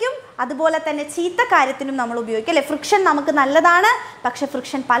ഉപയോഗിക്കും, അതുപോലെ തന്നെ ചീത്ത കാര്യത്തിനും നമ്മൾ ഉപയോഗിക്കും അല്ലേ. ഫ്രിക്ഷൻ നമുക്ക് നല്ലതാണ്, പക്ഷെ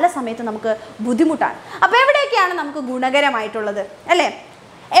ഫ്രിക്ഷൻ പല സമയത്തും നമുക്ക് ബുദ്ധിമുട്ടാണ്. അപ്പോൾ എവിടെയൊക്കെയാണ് നമുക്ക് ഗുണകരമായിട്ടുള്ളത് അല്ലേ?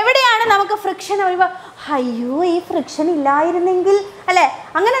 എവിടെയാണ് നമുക്ക് ഫ്രിക്ഷൻ വരുമ്പോൾ അയ്യോ ഈ ഫ്രിക്ഷൻ ഇല്ലായിരുന്നെങ്കിൽ അല്ലേ,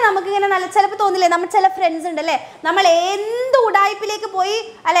 അങ്ങനെ നമുക്കിങ്ങനെ നല്ല ചിലപ്പോൾ തോന്നില്ലേ, നമ്മൾ ചില ഫ്രണ്ട്സ് ഉണ്ട് അല്ലേ, നമ്മൾ എന്ത് ഉടായ്പിലേക്ക് പോയി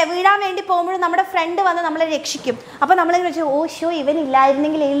അല്ലെ വീഴാൻ വേണ്ടി പോകുമ്പോഴും നമ്മുടെ ഫ്രണ്ട് വന്ന് നമ്മളെ രക്ഷിക്കും. അപ്പോൾ നമ്മളിങ്ങനെ വെച്ചാൽ ഓ ഷോ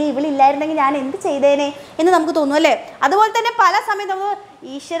ഇവനില്ലായിരുന്നെങ്കിൽ ഇവളില്ലായിരുന്നെങ്കിൽ ഞാൻ എന്ത് ചെയ്തേനെ എന്ന് നമുക്ക് തോന്നും അല്ലേ. അതുപോലെ തന്നെ പല സമയത്ത് നമുക്ക്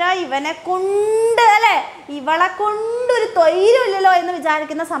ഈശ്വര ഇവനെ കൊണ്ട് അല്ലേ ഇവളെ കൊണ്ടൊരു തൊഴിലില്ലല്ലോ എന്ന്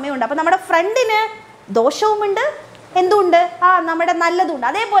വിചാരിക്കുന്ന സമയമുണ്ട്. അപ്പോൾ നമ്മുടെ ഫ്രണ്ടിന് ദോഷവുമുണ്ട്, എന്തുണ്ട്? നമ്മുടെ നല്ലതുണ്ട്.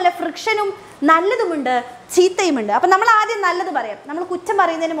 അതേപോലെ ഫ്രിക്ഷനും നല്ലതുമുണ്ട് ചീത്തയുമുണ്ട്. അപ്പം നമ്മൾ ആദ്യം നല്ലത് പറയാം. നമ്മൾ കുറ്റം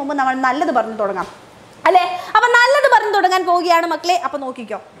പറയുന്നതിന് മുമ്പ് നമ്മൾ നല്ലത് പറഞ്ഞു തുടങ്ങാം. അല്ലേ? അപ്പൊ നല്ലത് പറഞ്ഞു തുടങ്ങാൻ പോവുകയാണ് മക്കളെ. അപ്പൊ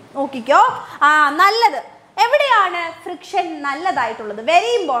നോക്കിക്കോ. നല്ലത് എവിടെയാണ് ഫ്രിക്ഷൻ നല്ലതായിട്ടുള്ളത്?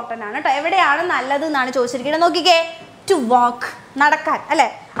 വെരി ഇമ്പോർട്ടൻ്റ് ആണ് കേട്ടോ. എവിടെയാണ് നല്ലത് എന്നാണ് ചോദിച്ചിരിക്കുന്നത്. നോക്കിക്കേ, ടു വാക്ക്, നടക്കാൻ അല്ലേ?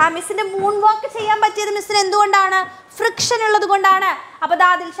 മിസ്സിന്റെ മൂൺ വാക്ക് ചെയ്യാൻ പറ്റിയത് മിസ്സിന് എന്തുകൊണ്ടാണ്? ഫ്രിക്ഷൻ ഉള്ളത് കൊണ്ടാണ്. അപ്പൊ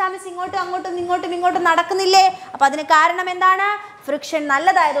ദിൽഷ മിസ് ഇങ്ങോട്ടും നടക്കുന്നില്ലേ? അപ്പൊ അതിന് കാരണം എന്താണ്? ഫ്രിക്ഷൻ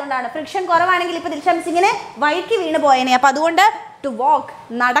നല്ലതായതുകൊണ്ടാണ്. ഫ്രിക്ഷൻ കുറവാണെങ്കിൽ ഇപ്പൊ ദിൽഷ മിസ് ഇങ്ങനെ വഴിക്ക് വീണ് പോയേനെ. അപ്പൊ അതുകൊണ്ട് ടു വാക്ക്,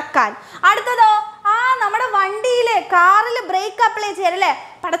 നടക്കാൻ. അടുത്തതോ, നമ്മുടെ വണ്ടിയില് കാറിൽ ബ്രേക്ക് അപ്ലൈ ചെയ്യല്ലേ?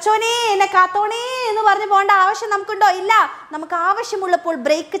 പടച്ചോനെ എന്നെ കാത്തോണേ എന്ന് പറഞ്ഞു പോകേണ്ട ആവശ്യം നമുക്കുണ്ടോ? ഇല്ല. നമുക്ക് ആവശ്യമുള്ളപ്പോൾ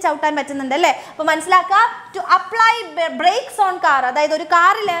ബ്രേക്ക് ചവിട്ടാൻ പറ്റുന്നുണ്ട് അല്ലേ? അപ്പൊ മനസ്സിലാക്കുക, to apply breaks on car, അതായത് ഒരു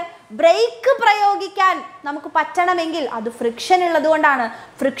കാറില് ബ്രേക്ക് പ്രയോഗിക്കാൻ നമുക്ക് പറ്റണമെങ്കിൽ അത് ഫ്രിക്ഷൻ ഉള്ളത് കൊണ്ടാണ്.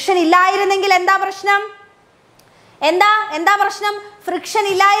 ഫ്രിക്ഷൻ ഇല്ലായിരുന്നെങ്കിൽ എന്താ പ്രശ്നം? എന്താ പ്രശ്നം? ഫ്രിക്ഷൻ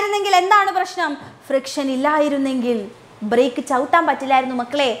ഇല്ലായിരുന്നെങ്കിൽ എന്താണ് പ്രശ്നം? ഫ്രിക്ഷൻ ഇല്ലായിരുന്നെങ്കിൽ ബ്രേക്ക് ചവിട്ടാൻ പറ്റില്ലായിരുന്നു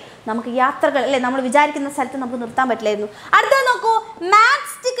മക്കളെ. നമുക്ക് യാത്രകൾ അല്ലെ, നമ്മൾ വിചാരിക്കുന്ന സ്ഥലത്ത് നമുക്ക് നിർത്താൻ പറ്റില്ലായിരുന്നു. അടുത്തത് നോക്കൂ, മാച്ച്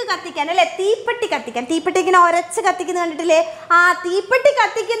സ്റ്റിക്ക് കത്തിക്കാൻ അല്ലെ, തീപ്പെട്ടി കത്തിക്കാൻ. തീപ്പെട്ടി ഇങ്ങനെ ഒരച്ച് കത്തിക്കുന്നത് കണ്ടിട്ടില്ലേ?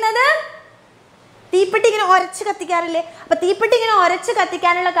 തീപ്പെട്ടി ഇങ്ങനെ ഒരച്ച് കത്തിക്കാറില്ലേ? അപ്പൊ തീപ്പെട്ടി ഇങ്ങനെ ഒരച്ച്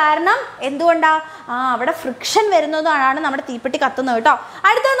കത്തിക്കാനുള്ള കാരണം എന്തുകൊണ്ടാ? അവിടെ ഫ്രിക്ഷൻ വരുന്നതാണ് നമ്മുടെ തീപ്പെട്ടി കത്തുന്നത് കേട്ടോ.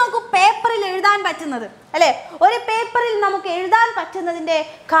 അടുത്തത് നോക്കൂ, പേപ്പറിൽ എഴുതാൻ പറ്റുന്നത് അല്ലെ? ഒരു പേപ്പറിൽ നമുക്ക് എഴുതാൻ പറ്റുന്നതിന്റെ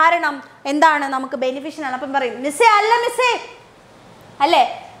കാരണം എന്താണ്? നമുക്ക് ബെനിഫിഷ്യൽ ആണ്. അപ്പം പറയും മിസ്സേ അല്ലേ,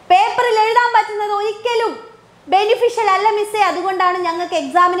 പേപ്പറിൽ എഴുതാൻ പറ്റുന്നത് ഒരിക്കലും ബെനിഫിഷ്യൽ അല്ല മിസ്സേ. അതുകൊണ്ടാണ് ഞങ്ങൾക്ക്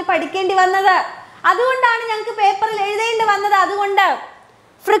എക്സാമിന് പഠിക്കേണ്ടി വന്നത്, അതുകൊണ്ടാണ് ഞങ്ങൾക്ക് പേപ്പറിൽ എഴുതേണ്ടി വന്നത്. അതുകൊണ്ട്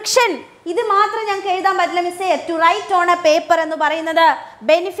ഫ്രിക്ഷൻ ഇത് മാത്രം ഞങ്ങൾക്ക് എഴുതാൻ പറ്റില്ല മിസ്സേ. To right on A paper എന്ന് പറയുന്നത്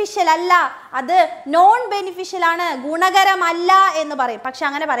ബെനിഫിഷ്യൽ അല്ല, അത് നോൺ ബെനിഫിഷ്യൽ ആണ്, ഗുണകരമല്ല എന്ന് പറയും. പക്ഷെ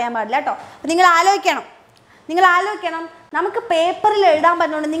അങ്ങനെ പറയാൻ പാടില്ല കേട്ടോ. നിങ്ങൾ ആലോചിക്കണം, നമുക്ക് പേപ്പറിൽ എഴുതാൻ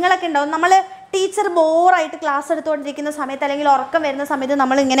പറ്റുന്നുണ്ട്. നിങ്ങളൊക്കെ ഉണ്ടാവും, നമ്മൾ ടീച്ചർ ബോറായിട്ട് ക്ലാസ് എടുത്തുകൊണ്ടിരിക്കുന്ന സമയത്ത് അല്ലെങ്കിൽ ഉറക്കം വരുന്ന സമയത്ത്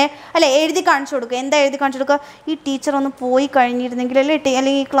നമ്മളിങ്ങനെ അല്ലെ എഴുതി കാണിച്ചു കൊടുക്കുക. എന്താ എഴുതി കാണിച്ചു കൊടുക്കുക? ഈ ടീച്ചർ ഒന്ന് പോയി കഴിഞ്ഞിരുന്നെങ്കിൽ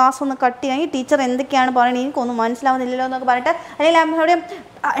അല്ലെങ്കിൽ ഈ ക്ലാസ് ഒന്ന് കട്ട് ചെയ്യാൻ, ഈ ടീച്ചർ എന്തൊക്കെയാണ് പറയുന്നത് എനിക്കൊന്നും മനസ്സിലാവുന്നില്ലല്ലോ എന്നൊക്കെ പറഞ്ഞിട്ട്, അല്ലെങ്കിൽ അവിടെ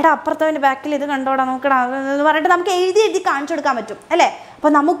എടാ അപ്പുറത്തവൻ്റെ ബാക്കിൽ ഇത് കണ്ടോടാ നോക്കടാ എന്ന് പറഞ്ഞിട്ട് നമുക്ക് എഴുതി കാണിച്ചു കൊടുക്കാൻ പറ്റും അല്ലേ?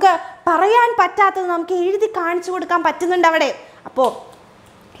 അപ്പോൾ നമുക്ക് പറയാൻ പറ്റാത്തത് നമുക്ക് എഴുതി കാണിച്ചു കൊടുക്കാൻ പറ്റുന്നുണ്ട് അവിടെ. അപ്പോൾ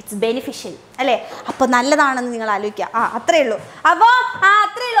ഇറ്റ്സ് ബെനിഫിഷ്യൽ അല്ലേ? അപ്പോൾ നല്ലതാണെന്ന് നിങ്ങൾ ആലോചിക്കുക. അത്രേ ഉള്ളൂ. അപ്പോൾ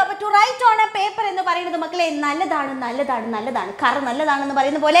to right on A paper എന്ന് പറയുന്നത് മക്കളെ നല്ലതാണ്. കറ നല്ലതാണെന്ന്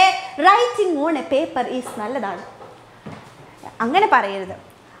പറയുന്ന പോലെ writing on A paper is നല്ലതാണ്. അങ്ങനെ പറയരുത്,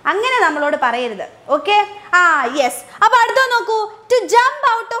 അങ്ങനെ നമ്മളോട് പറയരുത്. Okay, yes. അപ്പോൾ അടുത്ത നോക്കൂ, to jump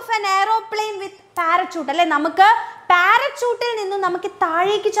out of N aeroplane with parachute അല്ലെ? നമുക്ക് പാരച്യൂട്ടിൽ നിന്നും നമുക്ക്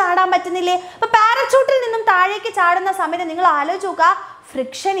താഴേക്ക് ചാടാൻ പറ്റുന്നില്ലേ? അപ്പൊ പാരച്യൂട്ടിൽ നിന്നും താഴേക്ക് ചാടുന്ന സമയത്ത് നിങ്ങൾ ആലോചിച്ച് നോക്കുക,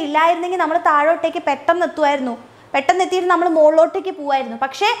 ഫ്രിക്ഷൻ ഇല്ലായിരുന്നെങ്കിൽ നമ്മൾ താഴോട്ടേക്ക് പെട്ടെന്ന് എത്തിയിട്ട് നമ്മൾ മുകളിലോട്ടേക്ക് പോവായിരുന്നു.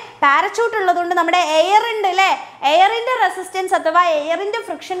 പക്ഷേ പാരച്യൂട്ട് ഉള്ളതുകൊണ്ട് നമ്മുടെ എയർ ഉണ്ട് അല്ലേ, എയറിന്റെ റെസിസ്റ്റൻസ് അഥവാ എയറിന്റെ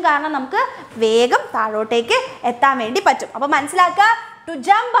ഫ്രിക്ഷൻ കാരണം നമുക്ക് വേഗം താഴോട്ടേക്ക് എത്താൻ വേണ്ടി പറ്റും. അപ്പൊ മനസ്സിലാക്കുക, to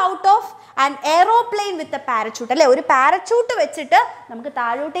jump out of an aeroplane with a parachute അല്ലെ, ഒരു പാരച്യൂട്ട് വെച്ചിട്ട് നമുക്ക്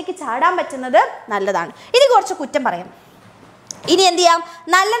താഴോട്ടേക്ക് ചാടാൻ പറ്റുന്നത് നല്ലതാണ്. ഇനി കുറച്ച് കുറ്റം പറയാം. ഇനി എന്ത് ചെയ്യാം?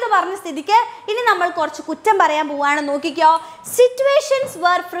 നല്ലത് പറഞ്ഞ സ്ഥിതിക്ക് ഇനി നമ്മൾ കുറച്ച് കുറ്റം പറയാൻ പോവാണ്. നോക്കിക്കോ, situations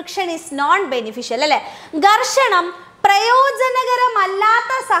where friction is known beneficial അല്ലെ, ഘർഷണം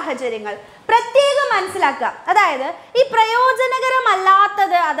പ്രയോജനകരമല്ലാത്ത സാഹചര്യങ്ങൾ പ്രത്യേകം മനസ്സിലാക്കുക. അതായത് ഈ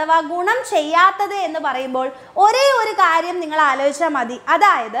പ്രയോജനകരമല്ലാത്തത് അഥവാ ഗുണം ചെയ്യാത്തത് എന്ന് പറയുമ്പോൾ ഒരേ ഒരു കാര്യം നിങ്ങൾ ആലോചിച്ചാൽ മതി.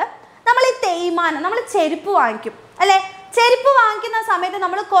 അതായത് നമ്മൾ ഈ തേയ്മാനം, നമ്മൾ ചെരുപ്പ് വാങ്ങിക്കും അല്ലെ, ചെരുപ്പ് വാങ്ങിക്കുന്ന സമയത്ത്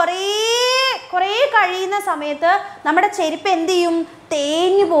നമ്മൾ കുറേ കഴിയുന്ന സമയത്ത് നമ്മുടെ ചെരുപ്പ് എന്ത് ചെയ്യും?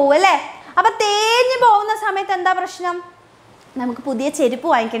 തേഞ്ഞു പോകും അല്ലേ? അപ്പൊ തേഞ്ഞു പോകുന്ന സമയത്ത് എന്താ പ്രശ്നം? നമുക്ക് പുതിയ ചെരുപ്പ്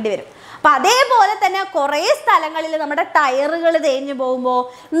വാങ്ങിക്കേണ്ടി വരും. അപ്പം അതേപോലെ തന്നെ കുറേ സ്ഥലങ്ങളിൽ നമ്മുടെ ടയറുകൾ തേഞ്ഞു പോകുമ്പോൾ,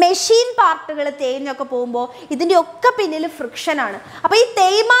 മെഷീൻ പാർട്ടുകൾ തേഞ്ഞൊക്കെ പോകുമ്പോൾ ഇതിൻ്റെ ഒക്കെ പിന്നിൽ ഫ്രിക്ഷനാണ്. അപ്പോൾ ഈ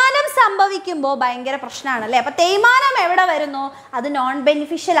തേയ്മാനം സംഭവിക്കുമ്പോൾ ഭയങ്കര പ്രശ്നമാണ് അല്ലേ? അപ്പോൾ തേയ്മാനം എവിടെ വരുന്നു? അത് നോൺ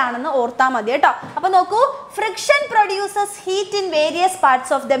ബെനിഫിഷ്യൽ ആണെന്ന് ഓർത്താൽ മതി കേട്ടോ. അപ്പോൾ നോക്കൂ, friction produces heat in various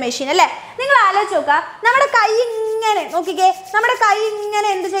parts of the machine അല്ലേ? നിങ്ങൾ ആലോചിച്ച് നോക്കുക, നമ്മുടെ കൈ ഇങ്ങനെ നോക്കിക്കേ, നമ്മുടെ കൈ ഇങ്ങനെ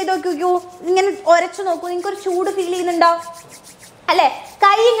എന്ത് ചെയ്ത് നോക്കിക്കൂ, ഇങ്ങനെ ഉരച്ചു നോക്കൂ, നിങ്ങൾക്കൊരു ചൂട് ഫീൽ ചെയ്യുന്നുണ്ടോ അല്ലേ?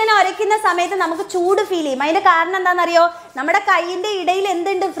 കൈ ഇങ്ങനെ ഉരയ്ക്കുന്ന സമയത്ത് നമുക്ക് ചൂട് ഫീൽ ചെയ്യും. അതിന്റെ കാരണം എന്താണെന്നറിയോ? നമ്മുടെ കൈയിന്റെ ഇടയിൽ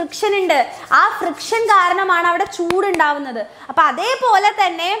എന്തുണ്ട്? ഫ്രിക്ഷൻ ഉണ്ട്. ആ ഫ്രിക്ഷൻ കാരണമാണ് അവിടെ ചൂടുണ്ടാവുന്നത്. അപ്പൊ അതേപോലെ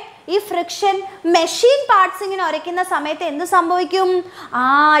തന്നെ ഈ ഫ്രിക്ഷൻ മെഷീൻ പാർട്സ് ഇങ്ങനെ ഉരയ്ക്കുന്ന സമയത്ത് എന്ത് സംഭവിക്കും?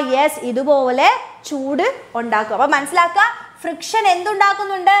 യെസ്, ഇതുപോലെ ചൂട് ഉണ്ടാക്കും. അപ്പൊ മനസ്സിലാക്കുക, ഫ്രിക്ഷൻ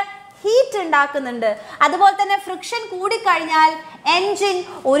എന്തുണ്ടാക്കുന്നുണ്ട്? ഹീറ്റ് ഉണ്ടാക്കുന്നുണ്ട്. അതുപോലെ തന്നെ ഫ്രിക്ഷൻ കൂടിക്കഴിഞ്ഞാൽ എൻജിൻ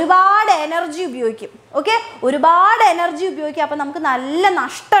ഒരുപാട് എനർജി ഉപയോഗിക്കും. ഓക്കെ, ഒരുപാട് എനർജി ഉപയോഗിക്കുക. അപ്പം നമുക്ക് നല്ല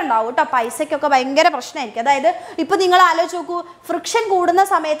നഷ്ടം ഉണ്ടാവും കേട്ടോ, പൈസയ്ക്കൊക്കെ ഭയങ്കര പ്രശ്നമായിരിക്കും. അതായത് ഇപ്പോൾ നിങ്ങൾ ആലോചിച്ച് നോക്കൂ, ഫ്രിക്ഷൻ കൂടുന്ന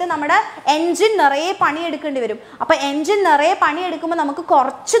സമയത്ത് നമ്മുടെ എൻജിൻ നിറയെ പണിയെടുക്കേണ്ടി വരും. അപ്പോൾ എൻജിൻ നിറയെ പണിയെടുക്കുമ്പോൾ നമുക്ക്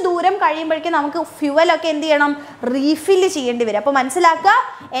കുറച്ച് ദൂരം കഴിയുമ്പോഴേക്കും നമുക്ക് ഫ്യൂവലൊക്കെ എന്ത് ചെയ്യണം, റീഫില്ല് ചെയ്യേണ്ടി വരും. അപ്പോൾ മനസ്സിലാക്കുക,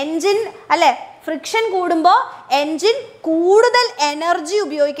 എൻജിൻ അല്ലേ, ഫ്രിക്ഷൻ കൂടുമ്പോൾ എൻജിൻ കൂടുതൽ എനർജി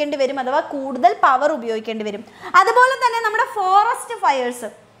ഉപയോഗിക്കേണ്ടി വരും, അഥവാ കൂടുതൽ പവർ ഉപയോഗിക്കേണ്ടി വരും. അതുപോലെ തന്നെ നമ്മുടെ ഫോറസ്റ്റ് ഫയേഴ്സ്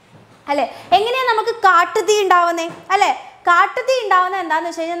അല്ലേ, എങ്ങനെയാണ് നമുക്ക് കാട്ടുതീ ഉണ്ടാവുന്നേ അല്ലേ? കാട്ടുതീ ഉണ്ടാവുന്നത് എന്താണെന്ന്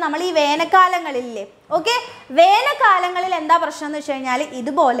വെച്ച് കഴിഞ്ഞാൽ നമ്മൾ ഈ വേനൽക്കാലങ്ങളില്ലേ, ഓക്കെ, വേനൽക്കാലങ്ങളിൽ എന്താ പ്രശ്നം എന്ന് വെച്ച് കഴിഞ്ഞാൽ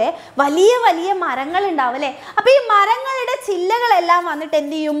ഇതുപോലെ വലിയ വലിയ മരങ്ങൾ ഉണ്ടാവും അല്ലേ. അപ്പോൾ ഈ മരങ്ങളുടെ ചില്ലകളെല്ലാം വന്നിട്ട്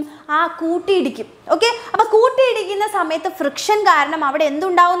എന്ത് ചെയ്യും, കൂട്ടിയിടിക്കും. ഓക്കെ, അപ്പോൾ കൂട്ടിയിടിക്കുന്ന സമയത്ത് ഫ്രിക്ഷൻ കാരണം അവിടെ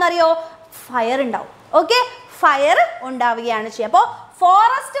എന്തുണ്ടാവും എന്നറിയോ, ഫയർ ഉണ്ടാവും. ഓക്കെ, ഫയർ ഉണ്ടാവുകയാണ് ചെയ്യുക. അപ്പോൾ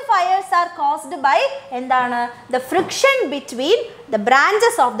forest fires are caused by എന്താണ്, the friction between the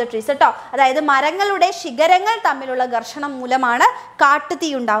branches of the trees കേട്ടോ. അതായത് മരങ്ങളുടെ ശിഖരങ്ങൾ തമ്മിലുള്ള ഘർഷണം മൂലമാണ് കാട്ടുതീ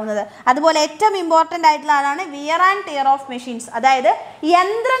ഉണ്ടാവുന്നത്. അതുപോലെ ഏറ്റവും ഇമ്പോർട്ടൻ്റ് ആയിട്ടുള്ള ആളാണ് wear and tear of machines, അതായത്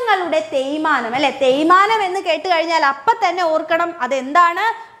യന്ത്രങ്ങളുടെ തേയ്മാനം അല്ലെ. തേയ്മാനം എന്ന് കേട്ട് കഴിഞ്ഞാൽ അപ്പം തന്നെ ഓർക്കണം അതെന്താണ്,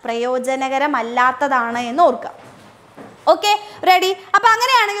 പ്രയോജനകരമല്ലാത്തതാണ് എന്ന് ഓർക്കുക. Okay, ready? അപ്പം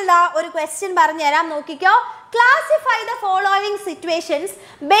അങ്ങനെയാണെങ്കിൽ ഒരു ക്വസ്റ്റ്യൻ പറഞ്ഞു തരാം, നോക്കിക്കോ. Classify the following situations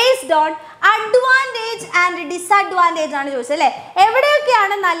based on advantage and disadvantage ആണ് ചോദിച്ചത് അല്ലേ.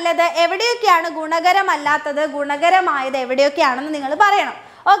 എവിടെയൊക്കെയാണ് നല്ലത്, എവിടെയൊക്കെയാണ് ഗുണകരമല്ലാത്തത്, ഗുണകരമായത് എവിടെയൊക്കെയാണെന്ന് നിങ്ങൾ പറയണം.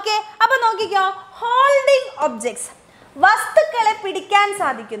 ഓക്കെ, അപ്പം നോക്കിക്കോ. ഹോൾഡിംഗ് ഒബ്ജക്ട്സ്, വസ്തുക്കളെ പിടിക്കാൻ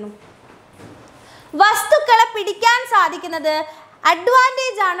സാധിക്കുന്നു. വസ്തുക്കളെ പിടിക്കാൻ സാധിക്കുന്നത്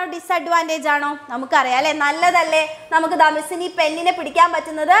അഡ്വാൻറ്റേജ് ആണോ ഡിസഡ്വാൻറ്റേജ് ആണോ? നമുക്കറിയാം അല്ലേ, നല്ലതല്ലേ. നമുക്ക് മിസ്സിന് ഈ പെന്നിനെ പിടിക്കാൻ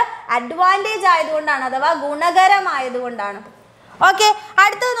പറ്റുന്നത് അഡ്വാൻറ്റേജ് ആയതുകൊണ്ടാണ്, അഥവാ ഗുണകരമായതുകൊണ്ടാണ്. ഓക്കെ,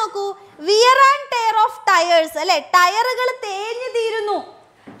 അടുത്തത് നോക്കൂ. Wear and tyre of tyres അല്ലെ, ടയറുകൾ തേഞ്ഞു തീരുന്നു.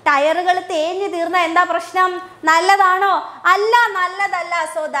 ടയറുകൾ തേഞ്ഞു തീർന്ന എന്താ പ്രശ്നം, നല്ലതാണോ? അല്ല, നല്ലതല്ല.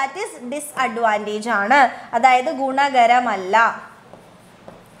 സോ ദാറ്റ് ഈസ് ഡിസ്അഡ്വാൻറ്റേജ് ആണ്, അതായത് ഗുണകരമല്ല,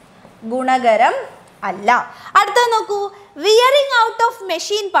 ഗുണകരം അല്ല. അടുത്തത് നോക്കൂ. Wearing out of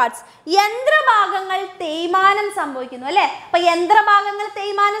machine parts, യന്ത്രഭാഗങ്ങൾ തേയ്മാനം സംഭവിക്കുന്നു അല്ലേ. അപ്പൊ യന്ത്രഭാഗങ്ങൾ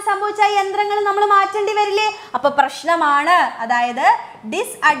തേയ്മാനം സംഭവിച്ചാൽ യന്ത്രങ്ങൾ നമ്മൾ മാറ്റേണ്ടി വരില്ലേ, അപ്പൊ പ്രശ്നമാണ്, അതായത്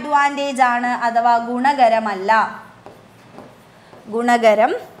ഡിസ്അഡ്വാൻറ്റേജ് ആണ്, അഥവാ ഗുണകരമല്ല,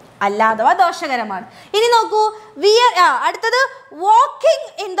 ഗുണകരം അല്ല, അഥവാ ദോഷകരമാണ്. ഇനി നോക്കൂ. അടുത്തത് വാക്കിംഗ്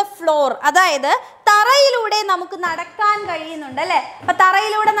ഇൻ ദ ഫ്ലോർ, അതായത് തറയിലൂടെ നമുക്ക് നടക്കാൻ കഴിയുന്നുണ്ട് അല്ലേ. അപ്പൊ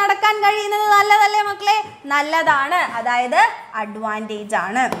തറയിലൂടെ നടക്കാൻ കഴിയുന്നത് നല്ലതല്ലേ മക്കളെ? നല്ലതാണ്, അതായത് അഡ്വാൻറ്റേജ്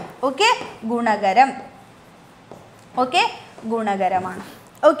ആണ്. ഓക്കെ, ഗുണകരം. ഓക്കെ, ഗുണകരമാണ്.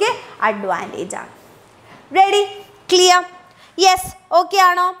 ഓക്കെ, അഡ്വാൻറ്റേജ് ആണ്. റെഡി? ക്ലിയർ? യെസ്, ഓക്കെ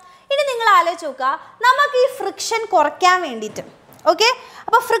ആണോ? ഇനി നിങ്ങൾ ആലോചിച്ച് നോക്കുക, നമുക്ക് ഈ ഫ്രിക്ഷൻ കുറയ്ക്കാൻ വേണ്ടിയിട്ട്, ഓക്കെ,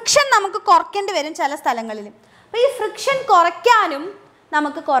 അപ്പോൾ ഫ്രിക്ഷൻ നമുക്ക് കുറയ്ക്കേണ്ടി വരും ചില സ്ഥലങ്ങളിൽ. അപ്പോൾ ഈ ഫ്രിക്ഷൻ കുറയ്ക്കാനും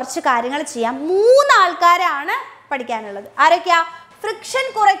നമുക്ക് കുറച്ച് കാര്യങ്ങൾ ചെയ്യാം. 3 ആൾക്കാരാണ് പഠിക്കാനുള്ളത്. ആരൊക്കെയാ? ഫ്രിക്ഷൻ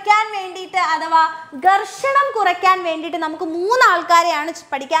കുറയ്ക്കാൻ വേണ്ടിയിട്ട്, അഥവാ ഘർഷണം കുറയ്ക്കാൻ വേണ്ടിയിട്ട് നമുക്ക് 3 ആൾക്കാരെയാണ്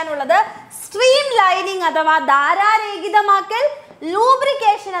പഠിക്കാനുള്ളത്. സ്ട്രീം ലൈനിങ് അഥവാ ധാരാരഹിതമാക്കൽ,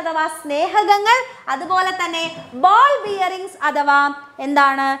 ലൂബ്രിക്കേഷൻ അഥവാ സ്നേഹകങ്ങൾ, അതുപോലെ തന്നെ ബോൾ ബിയറിങ്സ് അഥവാ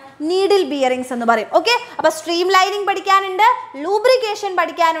എന്താണ്, നീഡിൽ ബിയറിങ്സ് എന്ന് പറയും. ഓക്കെ, അപ്പോൾ സ്ട്രീം ലൈനിങ് പഠിക്കാനുണ്ട്, ലൂബ്രിക്കേഷൻ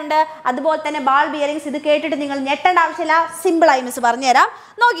പഠിക്കാനുണ്ട്, അതുപോലെ തന്നെ ബാൾ ബിയറിങ്സ്. ഇത് കേട്ടിട്ട് നിങ്ങൾ ഞെട്ടേണ്ട ആവശ്യമില്ല, സിമ്പിളായി മിസ് പറഞ്ഞുതരാം,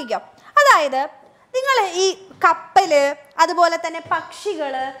 നോക്കിക്കോ. അതായത് നിങ്ങൾ ഈ കപ്പൽ, അതുപോലെ തന്നെ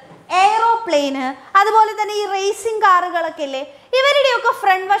പക്ഷികൾ, എയ്റോപ്ലെയിന്, അതുപോലെ തന്നെ ഈ റേസിംഗ് കാറുകളൊക്കെ ഇല്ലേ, ഇവരുടെയൊക്കെ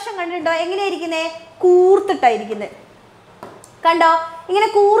ഫ്രണ്ട് വശം കണ്ടിട്ടുണ്ടോ? എങ്ങനെയായിരിക്കുന്നത്? കൂർത്തിട്ടായിരിക്കുന്നത്. കണ്ടോ? ഇങ്ങനെ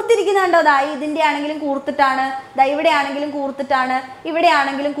കൂർത്തിരിക്കുന്നത് കണ്ടോ? ദാ ഇതിൻ്റെ ആണെങ്കിലും കൂർത്തിട്ടാണ്, ദാ ഇവിടെ ആണെങ്കിലും കൂർത്തിട്ടാണ്, ഇവിടെ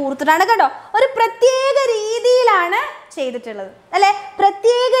ആണെങ്കിലും കൂർത്തിട്ടാണ്. കണ്ടോ? ഒരു പ്രത്യേക രീതിയിലാണ് ചെയ്തിട്ടുള്ളത് അല്ലേ.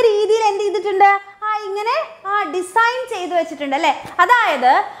 പ്രത്യേക രീതിയിൽ എന്ത് ചെയ്തിട്ടുണ്ട്? ഇങ്ങനെ ഡിസൈൻ ചെയ്ത് വെച്ചിട്ടുണ്ട് അല്ലേ.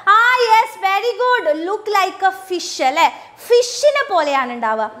 അതായത് yes, very good, look like A fish അല്ലേ. ഫിഷിനെ പോലെയാണ്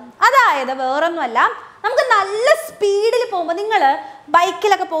ഉണ്ടാവുക. അതായത് വേറൊന്നുമല്ല, നമുക്ക് നല്ല സ്പീഡിൽ പോകുമ്പോൾ, നിങ്ങൾ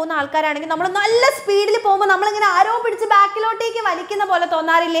ബൈക്കിലൊക്കെ പോകുന്ന ആൾക്കാരാണെങ്കിൽ നമ്മൾ നല്ല സ്പീഡിൽ പോകുമ്പോൾ നമ്മളിങ്ങനെ ആരോ പിടിച്ച് ബാക്കിലോട്ടേക്ക് വലിക്കുന്ന പോലെ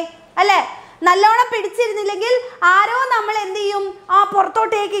തോന്നാറില്ലേ അല്ലേ. നല്ലോണം പിടിച്ചിരുന്നില്ലെങ്കിൽ ആരോ നമ്മൾ എന്ത് ചെയ്യും,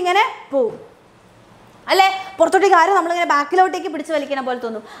 പുറത്തോട്ടേക്ക് ഇങ്ങനെ പോവും അല്ലേ. പുറത്തോട്ടേക്ക് ആരോ നമ്മളിങ്ങനെ ബാക്കിലോട്ടേക്ക് പിടിച്ച് വലിക്കുന്ന പോലെ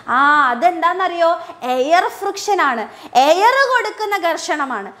തോന്നും. അതെന്താണെന്നറിയോ? എയർ ഫ്രിക്ഷൻ ആണ്, എയർ കൊടുക്കുന്ന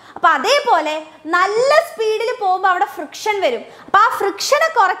ഘർഷണമാണ്. അപ്പം അതേപോലെ നല്ല സ്പീഡിൽ പോകുമ്പോൾ അവിടെ ഫ്രിക്ഷൻ വരും. അപ്പം ആ ഫ്രിക്ഷനെ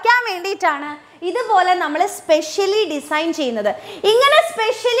കുറയ്ക്കാൻ വേണ്ടിയിട്ടാണ് ഇതുപോലെ നമ്മൾ സ്പെഷ്യലി ഡിസൈൻ ചെയ്യുന്നത്. ഇങ്ങനെ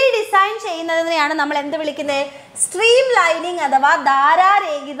സ്പെഷ്യലി ഡിസൈൻ ചെയ്യുന്നതിനെയാണ് നമ്മൾ എന്ത് വിളിക്കുന്നത്? സ്ട്രീം ലൈനിങ് അഥവാ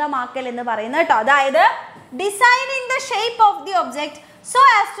ധാരാരഹിതമാക്കൽ എന്ന് പറയുന്നത് കേട്ടോ. അതായത് designing the shape of the object so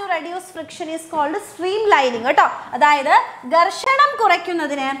as to reduce friction is called streamlining കേട്ടോ. അതായത് ഘർഷണം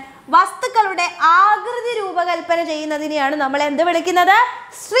കുറയ്ക്കുന്നതിന് വസ്തുക്കളുടെ ആകൃതി രൂപകൽപ്പന ചെയ്യുന്നതിനെയാണ് നമ്മൾ എന്ത് വിളിക്കുന്നത്?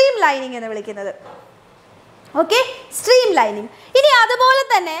 സ്ട്രീം ലൈനിങ് എന്ന് വിളിക്കുന്നത്. Okay, stream lining. ഇനി അതുപോലെ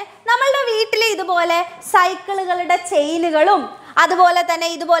തന്നെ നമ്മളുടെ വീട്ടിൽ ഇതുപോലെ സൈക്കിളുകളുടെ ചെയിനുകളും അതുപോലെ തന്നെ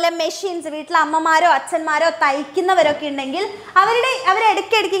ഇതുപോലെ മെഷീൻസ് വീട്ടിലെ അമ്മമാരോ അച്ഛന്മാരോ തയ്ക്കുന്നവരൊക്കെ ഉണ്ടെങ്കിൽ അവർ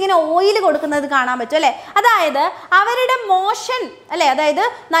ഇടയ്ക്കിടയ്ക്ക് ഇങ്ങനെ ഓയിൽ കൊടുക്കുന്നത് കാണാൻ പറ്റും അല്ലേ? അതായത് അവരുടെ മോഷൻ അല്ലേ, അതായത്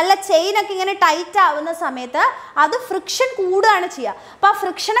നല്ല ചെയിനൊക്കെ ഇങ്ങനെ ടൈറ്റ് ആവുന്ന സമയത്ത് അത് ഫ്രിക്ഷൻ കൂടുകയാണ് ചെയ്യുക. അപ്പോൾ ആ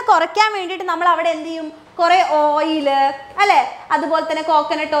ഫ്രിക്ഷനെ കുറയ്ക്കാൻ വേണ്ടിയിട്ട് നമ്മൾ അവിടെ എന്ത് ചെയ്യും? കുറേ ഓയില് അല്ലേ, അതുപോലെ തന്നെ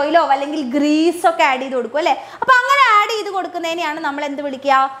കോക്കനട്ട് ഓയിലോ അല്ലെങ്കിൽ ഗ്രീസൊക്കെ ആഡ് ചെയ്ത് കൊടുക്കും അല്ലേ? അപ്പോൾ അങ്ങനെ ആഡ് ചെയ്ത് കൊടുക്കുന്നതിനെയാണ് നമ്മൾ എന്ത്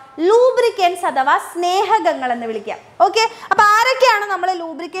വിളിക്കുക? ലൂബ്രിക്കൻസ് അഥവാ സ്നേഹകങ്ങൾ എന്ന് വിളിക്കുക. ഓക്കെ, അപ്പോൾ ആരൊക്കെയാണ് നമ്മൾ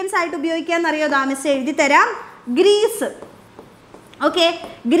ലൂബ്രിക്കൻസ് ആയിട്ട് ഉപയോഗിക്കുക എന്നറിയോ? മിസ് എഴുതി തരാം. Greece, okay,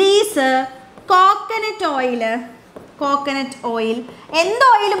 Greece, coconut oil, എന്ത്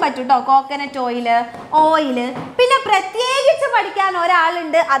ഓയിലും പറ്റും കേട്ടോ, കോക്കനട്ട് ഓയില്. പിന്നെ പ്രത്യേകിച്ച് പഠിക്കാൻ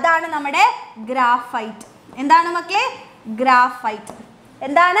ഒരാളുണ്ട്, അതാണ് നമ്മുടെ ഗ്രാഫൈറ്റ്. എന്താണ് മക്കളെ? ഗ്രാഫൈറ്റ്.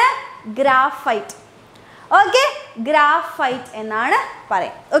 എന്താണ്? ഗ്രാഫൈറ്റ്. ഓക്കെ, ഗ്രാഫൈറ്റ് എന്നാണ്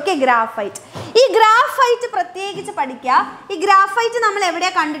പറയാം. Okay, graphite. ഈ ഗ്രാഫൈറ്റ് പ്രത്യേകിച്ച് പഠിക്കുക. ഈ ഗ്രാഫൈറ്റ് നമ്മൾ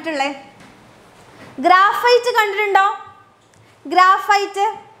എവിടെയാ കണ്ടിട്ടുള്ളത്? ഗ്രാഫൈറ്റ് കണ്ടിട്ടുണ്ടോ? ഗ്രാഫൈറ്റ്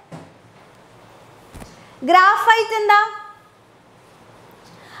എന്താ?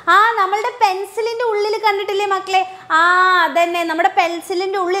 നമ്മളുടെ പെൻസിലിന്റെ ഉള്ളിൽ കണ്ടിട്ടില്ലേ മക്കളെ? അതന്നെ, നമ്മുടെ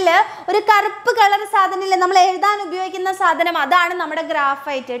പെൻസിലിന്റെ ഉള്ളിൽ ഒരു കറുപ്പ് കളർ സാധനം ഇല്ലേ, നമ്മൾ എഴുതാൻ ഉപയോഗിക്കുന്ന സാധനം, അതാണ് നമ്മുടെ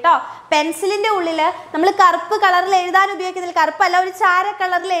ഗ്രാഫൈറ്റ് കേട്ടോ. പെൻസിലിന്റെ ഉള്ളിൽ നമ്മൾ കറുപ്പ് കളറിൽ എഴുതാൻ ഉപയോഗിക്കുന്നില്ല, കറുപ്പല്ല, ഒരു ചാര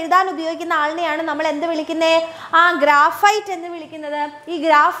കളറിൽ എഴുതാൻ ഉപയോഗിക്കുന്ന ആളിനെയാണ് നമ്മൾ എന്ത് വിളിക്കുന്നത്? ഗ്രാഫൈറ്റ് എന്ന് വിളിക്കുന്നത്. ഈ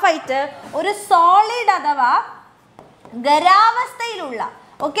ഗ്രാഫൈറ്റ് ഒരു സോളിഡ് അഥവാ ഖരാവസ്ഥയിലുള്ള,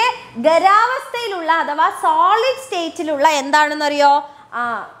 ഓക്കെ, ഖരാവസ്ഥയിലുള്ള അഥവാ സോളിഡ് സ്റ്റേറ്റിലുള്ള എന്താണെന്നറിയോ?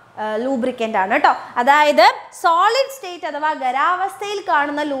 ലൂബ്രിക്കൻ്റ് ആണ് കേട്ടോ. അതായത് സോളിഡ് സ്റ്റേറ്റ് അഥവാ ഖരാവസ്ഥയിൽ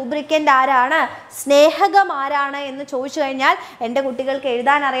കാണുന്ന ലൂബ്രിക്കൻ്റ് ആരാണ്? സ്നേഹകം ആരാണ് എന്ന് ചോദിച്ചു കഴിഞ്ഞാൽ എൻ്റെ കുട്ടികൾക്ക്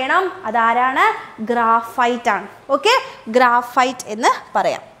എഴുതാൻ അറിയണം, അതാരാണ്? ഗ്രാഫൈറ്റ് ആണ്. ഓക്കെ, ഗ്രാഫൈറ്റ് എന്ന്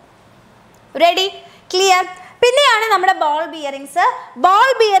പറയാം. റെഡി? ക്ലിയർ? പിന്നെയാണ് നമ്മുടെ ബോൾ ബിയറിങ്സ്. ബോൾ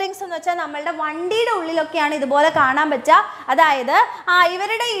ബിയറിങ്സ് എന്ന് വെച്ചാൽ നമ്മളുടെ വണ്ടിയുടെ ഉള്ളിലൊക്കെയാണ് ഇതുപോലെ കാണാൻ പറ്റുക. അതായത്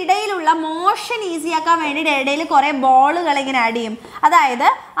ഇവരുടെ ഇടയിലുള്ള മോഷൻ ഈസി ആക്കാൻ വേണ്ടിയിട്ട് ഇടയിൽ കുറേ ബോളുകൾ ഇങ്ങനെ ആഡ് ചെയ്യും. അതായത്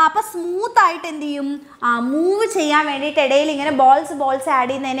അപ്പോൾ സ്മൂത്ത് ആയിട്ട് എന്ത് ചെയ്യും? മൂവ് ചെയ്യാൻ വേണ്ടിയിട്ട് ഇടയിൽ ഇങ്ങനെ ബോൾസ് ആഡ്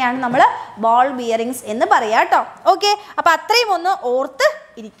ചെയ്യുന്നതിനെയാണ് നമ്മൾ ബോൾ ബിയറിങ്സ് എന്ന് പറയുക കേട്ടോ. ഓക്കെ, അപ്പോൾ അത്രയും ഒന്ന് ഓർത്ത്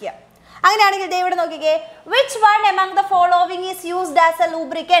ഇരിക്കുക. അങ്ങനെയാണെങ്കിൽ ഇവിടെ നോക്കിക്കേ, which one among the following is used as A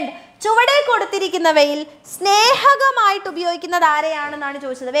lubricant? ചുവടെ കൊടുത്തിരിക്കുന്നവയിൽ സ്നേഹകമായിട്ട് ഉപയോഗിക്കുന്നത് ആരെയാണെന്നാണ്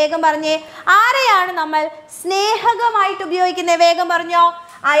ചോദിച്ചത്. വേഗം പറഞ്ഞേ, ആരെയാണ് നമ്മൾ സ്നേഹകമായിട്ട് ഉപയോഗിക്കുന്നത്? വേഗം പറഞ്ഞോ.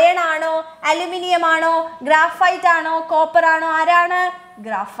 അയൺ ആണോ, അലുമിനിയം ആണോ, ഗ്രാഫൈറ്റ് ആണോ, കോപ്പർ ആണോ? ആരാണ്?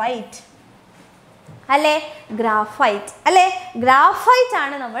 ഗ്രാഫൈറ്റ് അല്ലേ? ഗ്രാഫൈറ്റ് അല്ലേ? ഗ്രാഫൈറ്റ്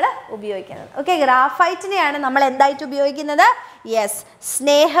ആണ് നമ്മൾ ഉപയോഗിക്കുന്നത്. ഓക്കെ, ഗ്രാഫൈറ്റിനെയാണ് നമ്മൾ എന്തായിട്ട് ഉപയോഗിക്കുന്നത്? യെസ്,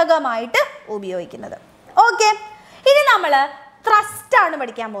 സ്നേഹകമായിട്ട് ഉപയോഗിക്കുന്നത്. ഓക്കെ, ഇനി നമ്മൾ ത്രസ്റ്റ് ആണ്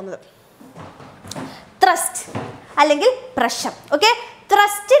പഠിക്കാൻ പോകുന്നത്. ത്രസ്റ്റ് അല്ലെങ്കിൽ പ്രഷർ. ഓക്കെ,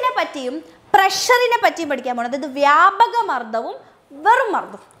 ത്രസ്റ്റിനെ പറ്റിയും പ്രഷറിനെ പറ്റിയും പഠിക്കാൻ പോകുന്നത്. ഇത് വ്യാപക മർദ്ദവും വെറും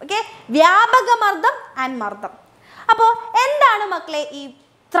മർദ്ദവും. ഓക്കെ, വ്യാപക മർദ്ദം ആൻഡ് മർദ്ദം. അപ്പോൾ എന്താണ് മക്കളെ ഈ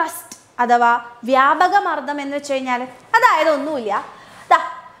ത്രസ്റ്റ് അഥവാ വ്യാപക മർദ്ദം എന്ന് വെച്ച് കഴിഞ്ഞാൽ? അതായത് ഒന്നുമില്ല,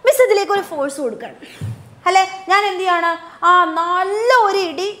 മിസ് ഇതിലേക്ക് ഒരു ഫോഴ്സ് കൊടുക്കുകയാണ് അല്ലേ, ഞാൻ എന്ത് ചെയ്യാണ്? നല്ല ഒരു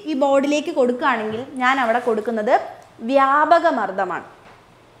ഇടി ഈ ബോർഡിലേക്ക് കൊടുക്കുകയാണെങ്കിൽ ഞാൻ അവിടെ കൊടുക്കുന്നത് വ്യാപക മർദ്ദമാണ്.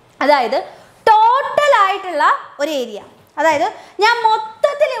 അതായത് ടോട്ടൽ ആയിട്ടുള്ള ഒരു ഏരിയ, അതായത് ഞാൻ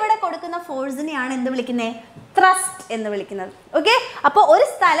മൊത്തത്തിൽ ഇവിടെ കൊടുക്കുന്ന ഫോഴ്സിനെയാണ് എന്ത് വിളിക്കുന്നത്? ത്രസ്റ്റ് എന്ന് വിളിക്കുന്നത്. ഓക്കെ, അപ്പോൾ ഒരു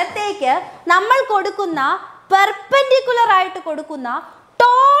സ്ഥലത്തേക്ക് നമ്മൾ കൊടുക്കുന്ന പെർപെൻഡിക്കുലർ ആയിട്ട് കൊടുക്കുന്ന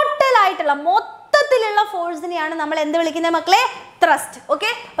ടോട്ടൽ ആയിട്ടുള്ള മൊത്തത്തിലുള്ള ഫോഴ്സിനെയാണ് നമ്മൾ എന്ത് വിളിക്കുന്നത് മക്കളെ? ത്രസ്റ്റ്. ഓക്കെ,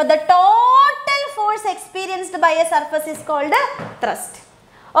 അപ്പോൾ the total force experienced by A surface is called thrust.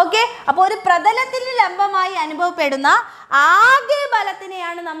 Okay, അപ്പോൾ ഒരു പ്രതലത്തിന് ലംബമായി അനുഭവപ്പെടുന്ന ആകെ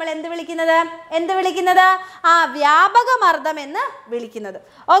ബലത്തിനെയാണ് നമ്മൾ എന്ത് വിളിക്കുന്നത്? വ്യാപക മർദ്ദം എന്ന് വിളിക്കുന്നത്.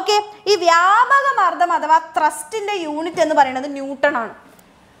 ഓക്കെ, ഈ വ്യാപക മർദ്ദം അഥവാ ത്രസ്റ്റിന്റെ യൂണിറ്റ് എന്ന് പറയുന്നത് ന്യൂട്ടൺ ആണ്.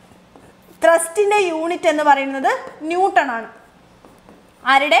 ത്രസ്റ്റിന്റെ യൂണിറ്റ് എന്ന് പറയുന്നത് ന്യൂട്ടൺ ആണ്.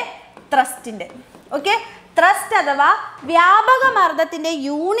 ആരുടെ? ത്രസ്റ്റിന്റെ. ഓക്കെ, ത്രസ്റ്റ് അഥവാ വ്യാപക മർദ്ദത്തിന്റെ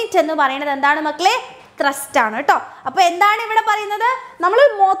യൂണിറ്റ് എന്ന് പറയുന്നത് എന്താണ് മക്കളെ? ത്രസ്റ്റ് ആണ് കേട്ടോ. അപ്പോൾ എന്താണ് ഇവിടെ പറയുന്നത്? നമ്മൾ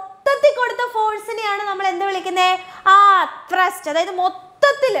മൊത്തത്തിൽ കൊടുത്ത ഫോഴ്സിനെയാണ് നമ്മൾ എന്ത് വിളിക്കുന്നത്? ത്രസ്റ്റ്. അതായത്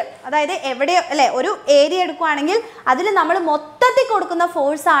മൊത്തത്തിൽ, അതായത് എവിടെയോ അല്ലേ, ഒരു ഏരിയ എടുക്കുകയാണെങ്കിൽ അതിൽ നമ്മൾ മൊത്തത്തിൽ കൊടുക്കുന്ന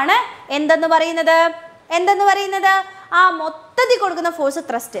ഫോഴ്സാണ് എന്തെന്ന് പറയുന്നത്? മൊത്തത്തിൽ കൊടുക്കുന്ന ഫോഴ്സ്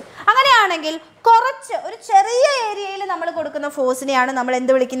ത്രസ്റ്റ്. അങ്ങനെയാണെങ്കിൽ ഒരു ചെറിയ ഏരിയയിൽ നമ്മൾ കൊടുക്കുന്ന ഫോഴ്സിനെയാണ് നമ്മൾ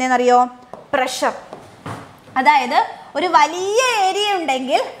എന്ത് വിളിക്കുന്നതെന്ന് അറിയോ? പ്രഷർ. അതായത് ഒരു വലിയ ഏരിയ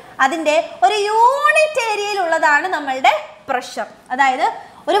ഉണ്ടെങ്കിൽ അതിൻ്റെ ഒരു യൂണിറ്റ് ഏരിയയിലുള്ളതാണ് നമ്മളുടെ പ്രഷർ. അതായത്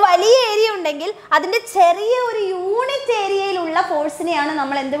ഒരു വലിയ ഏരിയ ഉണ്ടെങ്കിൽ അതിൻ്റെ ചെറിയ ഒരു യൂണിറ്റ് ഏരിയയിലുള്ള ഫോഴ്സിനെയാണ്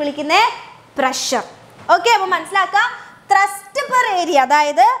നമ്മൾ എന്ത് വിളിക്കുന്നത്? പ്രഷർ. ഓക്കെ, അപ്പോൾ മനസ്സിലാക്കുക, ത്രസ്റ്റ് പെർ ഏരിയ,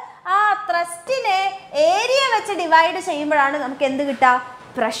 അതായത് ആ ത്രസ്റ്റിനെ ഏരിയ വെച്ച് ഡിവൈഡ് ചെയ്യുമ്പോഴാണ് നമുക്ക് എന്ത് കിട്ടുക?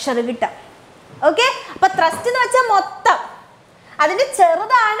 പ്രഷർ കിട്ടുക. ഓക്കെ, അപ്പോൾ ത്രസ്റ്റ് എന്ന് വെച്ചാൽ മൊത്തം, അതിൻ്റെ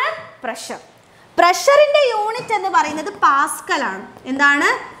ചെറുതാണ് പ്രഷർ. പ്രഷറിൻ്റെ യൂണിറ്റ് എന്ന് പറയുന്നത് പാസ്കൽ ആണ്. എന്താണ്?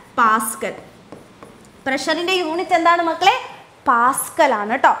 പാസ്കൽ. പ്രഷറിൻ്റെ യൂണിറ്റ് എന്താണ് മക്കളെ? പാസ്കൽ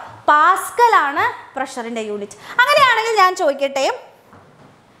ആണ് കേട്ടോ. പാസ്കൽ ആണ് പ്രഷറിൻ്റെ യൂണിറ്റ്. അങ്ങനെയാണെങ്കിൽ ഞാൻ ചോദിക്കട്ടെ,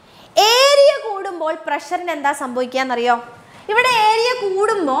 ഏരിയ കൂടുമ്പോൾ പ്രഷറിന് എന്താ സംഭവിക്കാന്നറിയോ? ഇവിടെ ഏരിയ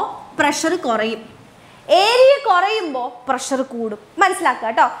കൂടുമ്പോൾ പ്രഷർ കുറയും, ഏരിയ കുറയുമ്പോൾ പ്രഷർ കൂടും. മനസ്സിലാക്കുക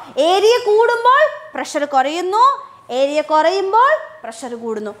കേട്ടോ. ഏരിയ കൂടുമ്പോൾ പ്രഷർ കുറയുന്നു, ഏരിയ കുറയുമ്പോൾ പ്രഷർ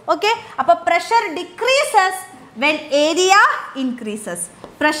കൂടുന്നു. ഓക്കെ, അപ്പോൾ pressure decreases when area increases,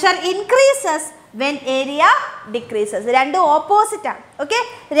 pressure increases when area decreases. രണ്ടും ഓപ്പോസിറ്റ് ആണ്. ഓക്കെ,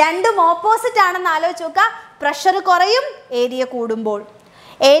 രണ്ടും ഓപ്പോസിറ്റ് ആണെന്ന് ആലോചിച്ച് നോക്കുക. പ്രഷർ കുറയും ഏരിയ കൂടുമ്പോൾ,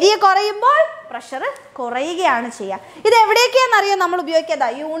 ഏരിയ കുറയുമ്പോൾ പ്രഷർ കുറയുകയാണ് ചെയ്യുക. ഇത് എവിടെയൊക്കെയാണെന്നറിയോ നമ്മൾ ഉപയോഗിക്കാതെ?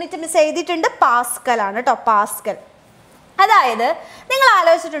 യൂണിറ്റ് മിസ് എഴുതിയിട്ടുണ്ട്, പാസ്കൽ ആണ് കേട്ടോ, പാസ്കൽ. അതായത് നിങ്ങൾ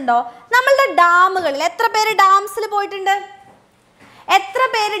ആലോചിച്ചിട്ടുണ്ടോ, നമ്മളുടെ ഡാമുകളിൽ എത്ര പേര് ഡാംസിൽ പോയിട്ടുണ്ട്? എത്ര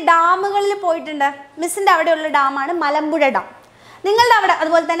പേര് ഡാമുകളിൽ പോയിട്ടുണ്ട്? മിസ്സിൻ്റെ അവിടെയുള്ള ഡാമാണ് മലമ്പുഴ ഡാം. നിങ്ങളുടെ അവിടെ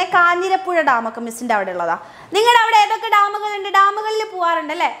അതുപോലെ തന്നെ കാഞ്ഞിരപ്പുഴ ഡാമൊക്കെ മിസ്സിൻ്റെ അവിടെ ഉള്ളതാ. നിങ്ങളുടെ അവിടെ ഏതൊക്കെ ഡാമുകളുണ്ട്? ഡാമുകളിൽ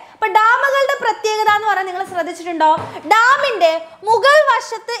പോകാറുണ്ട് അല്ലേ? അപ്പൊ ഡാമുകളുടെ പ്രത്യേകത എന്ന് പറഞ്ഞാൽ നിങ്ങൾ ശ്രദ്ധിച്ചിട്ടുണ്ടോ? ഡാമിന്റെ മുകൾ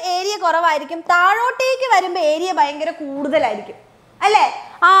വശത്ത് ഏരിയ കുറവായിരിക്കും, താഴോട്ടേക്ക് വരുമ്പോൾ ഏരിയ ഭയങ്കര കൂടുതലായിരിക്കും അല്ലേ?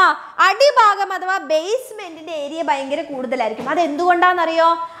 അടിഭാഗം അഥവാ ബേസ്മെന്റിന്റെ ഏരിയ ഭയങ്കര കൂടുതലായിരിക്കും. അത് എന്തുകൊണ്ടാണെന്നറിയോ?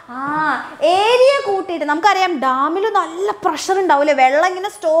 ഏരിയ കൂട്ടിയിട്ട്, നമുക്കറിയാം ഡാമിൽ നല്ല പ്രഷർ ഉണ്ടാവില്ലേ, വെള്ളം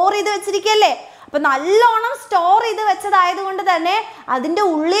ഇങ്ങനെ സ്റ്റോർ ചെയ്ത് വെച്ചിരിക്കല്ലേ. അപ്പൊ നല്ലോണം സ്റ്റോർ ചെയ്ത് വെച്ചതായത് കൊണ്ട് തന്നെ അതിൻ്റെ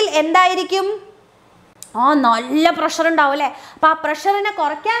ഉള്ളിൽ എന്തായിരിക്കും? നല്ല പ്രഷർ ഉണ്ടാവും അല്ലേ? അപ്പം ആ പ്രഷറിനെ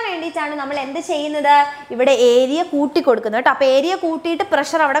കുറയ്ക്കാൻ വേണ്ടിയിട്ടാണ് നമ്മൾ എന്ത് ചെയ്യുന്നത്? ഇവിടെ ഏരിയ കൂട്ടി കൊടുക്കുന്നത് കേട്ടോ. അപ്പം ഏരിയ കൂട്ടിയിട്ട്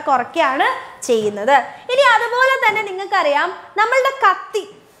പ്രഷർ അവിടെ കുറയ്ക്കുകയാണ് ചെയ്യുന്നത്. ഇനി അതുപോലെ തന്നെ നിങ്ങൾക്കറിയാം, നമ്മളുടെ കത്തി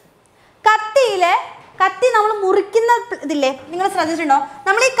നമ്മൾ മുറിക്കുന്ന ഇതില്ലേ, നിങ്ങൾ ശ്രദ്ധിച്ചിട്ടുണ്ടോ?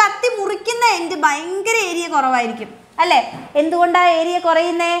 നമ്മൾ ഈ കത്തി മുറിക്കുന്ന എൻഡ് ഭയങ്കര ഏരിയ കുറവായിരിക്കും അല്ലേ? എന്തുകൊണ്ടാണ് ഏരിയ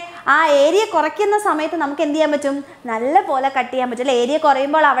കുറയുന്നേ? ആ ഏരിയ കുറയ്ക്കുന്ന സമയത്ത് നമുക്ക് എന്ത് ചെയ്യാൻ പറ്റും? നല്ല പോലെ കട്ട് ചെയ്യാൻ പറ്റും അല്ലേ? ഏരിയ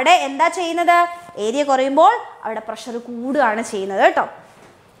കുറയുമ്പോൾ അവിടെ എന്താ ചെയ്യുന്നത്? ഏരിയ കുറയുമ്പോൾ അവിടെ പ്രഷർ കൂടുകയാണ് ചെയ്യുന്നത് കേട്ടോ.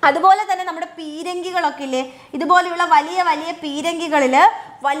 അതുപോലെ തന്നെ നമ്മുടെ പീരങ്കികളൊക്കെ ഇല്ലേ, ഇതുപോലെയുള്ള വലിയ വലിയ പീരങ്കികളിൽ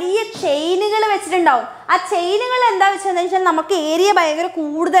വലിയ ചെയിനുകൾ വെച്ചിട്ടുണ്ടാവും. ആ ചെയിനുകൾ എന്താ വെച്ചതെന്ന് വെച്ചാൽ നമുക്ക് ഏരിയ ഭയങ്കര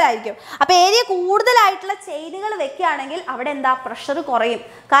കൂടുതലായിരിക്കും. അപ്പോൾ ഏരിയ കൂടുതലായിട്ടുള്ള ചെയിനുകൾ വെക്കുകയാണെങ്കിൽ അവിടെ എന്താ? പ്രഷർ കുറയും.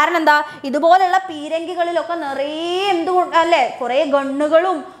 കാരണം എന്താ? ഇതുപോലെയുള്ള പീരങ്കികളിലൊക്കെ നിറയെ എന്തുകൊണ്ട് അല്ലേ, കുറേ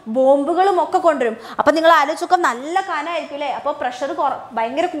ഗണ്ണുകളും ബോംബുകളും ഒക്കെ കൊണ്ടുവരും. അപ്പം നിങ്ങൾ ആലോചിച്ചൊക്കെ നല്ല കനമായിരിക്കും അല്ലേ? അപ്പോൾ പ്രഷർ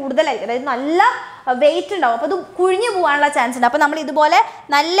ഭയങ്കര കൂടുതലായിരിക്കും, അതായത് നല്ല വെയിറ്റ് ഉണ്ടാവും. അപ്പോൾ അത് കുഴിഞ്ഞു പോകാനുള്ള ചാൻസ് ഉണ്ട്. അപ്പോൾ നമ്മൾ ഇതുപോലെ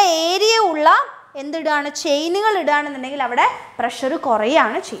നല്ല ഏരിയ ഉള്ള എന്തിടുകയാണ്? ചെയിനുകൾ ഇടുകയാണെന്നുണ്ടെങ്കിൽ അവിടെ പ്രഷർ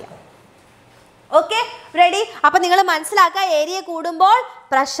കുറയാണ് ചെയ്യുക. Okay, ready? അപ്പം നിങ്ങൾ മനസ്സിലാക്കുക, ഏരിയ കൂടുമ്പോൾ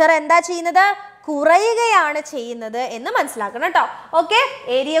പ്രഷർ എന്താ ചെയ്യുന്നത്? കുറയുകയാണ് ചെയ്യുന്നത് എന്ന് മനസ്സിലാക്കണം കേട്ടോ. ഓക്കെ,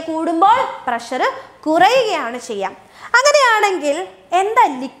 ഏരിയ കൂടുമ്പോൾ പ്രഷർ കുറയുകയാണ് ചെയ്യാം. അങ്ങനെയാണെങ്കിൽ എന്താ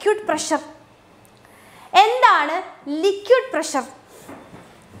ലിക്വിഡ് പ്രഷർ? എന്താണ് ലിക്വിഡ് പ്രഷർ?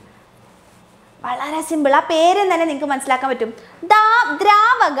 വളരെ സിമ്പിൾ, ആ പേര് തന്നെ നിങ്ങൾക്ക് മനസ്സിലാക്കാൻ പറ്റും.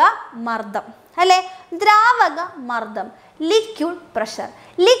 ദ്രാവക മർദ്ദം അല്ലേ? ദ്രാവക മർദ്ദം, ലിക്വിഡ് പ്രഷർ.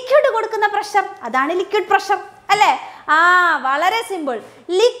 ലിക്വിഡ് കൊടുക്കുന്ന പ്രഷർ, അതാണ് ലിക്വിഡ് പ്രഷർ അല്ലേ? വളരെ സിമ്പിൾ.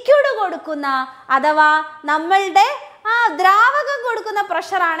 ലിക്വിഡ് കൊടുക്കുന്ന അഥവാ നമ്മളുടെ ദ്രാവകം കൊടുക്കുന്ന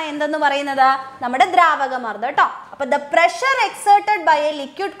പ്രഷറാണ് എന്തെന്ന് പറയുന്നത്? നമ്മുടെ ദ്രാവക മർദ്ദം കേട്ടോ. അപ്പൊ the pressure exerted by A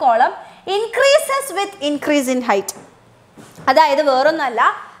liquid column increases with increase in height. അതായത് വേറൊന്നല്ല,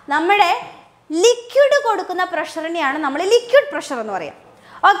 നമ്മുടെ ലിക്വിഡ് കൊടുക്കുന്ന പ്രഷറിനെയാണ് നമ്മൾ ലിക്വിഡ് പ്രഷർ എന്ന് പറയാം.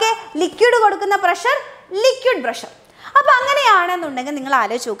 ഓക്കെ, ലിക്വിഡ് കൊടുക്കുന്ന പ്രഷർ ലിക്വിഡ് പ്രഷർ. അപ്പം അങ്ങനെയാണെന്നുണ്ടെങ്കിൽ നിങ്ങൾ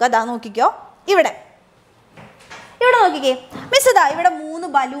ആലോചിച്ച് നോക്കുക. അതാ നോക്കിക്കോ, ഇവിടെ നോക്കിക്കേ മിസ്, ഇതാ ഇവിടെ 3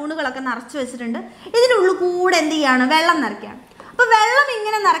 ബലൂണുകളൊക്കെ നിറച്ച് വെച്ചിട്ടുണ്ട്. ഇതിനുള്ളിൽ കൂടെ എന്ത് ചെയ്യാണ്? വെള്ളം നിറയ്ക്കുകയാണ്. അപ്പോൾ വെള്ളം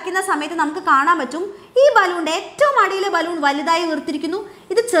ഇങ്ങനെ നിറയ്ക്കുന്ന സമയത്ത് നമുക്ക് കാണാൻ പറ്റും, ഈ ബലൂണിൻ്റെ ഏറ്റവും അടിയിലെ ബലൂൺ വലുതായി വീർത്തിരിക്കുന്നു,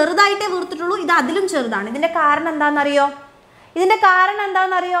 ഇത് ചെറുതായിട്ടേ വീർത്തിട്ടുള്ളൂ, ഇത് അതിലും ചെറുതാണ്. ഇതിൻ്റെ കാരണം എന്താണെന്നറിയോ?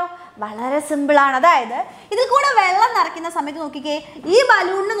 വളരെ സിമ്പിളാണ്. അതായത് ഇതിൽ കൂടെ വെള്ളം നിറയ്ക്കുന്ന സമയത്ത് നോക്കിക്കേ, ഈ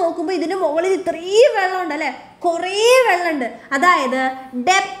ബലൂണിന് നോക്കുമ്പോൾ ഇതിന് മുകളിൽ ഇത്രയും വെള്ളം ഉണ്ട് അല്ലേ? കുറേ വെള്ളമുണ്ട്. അതായത്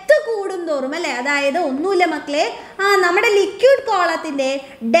ഡെപ്ത് കൂടും തോറും അല്ലേ? അതായത് ഒന്നുമില്ല മക്കളെ, നമ്മുടെ ലിക്വിഡ് കോളത്തിൻ്റെ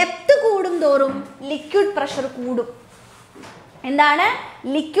ഡെപ്ത് കൂടും തോറും ലിക്വിഡ് പ്രഷർ കൂടും. എന്താണ്?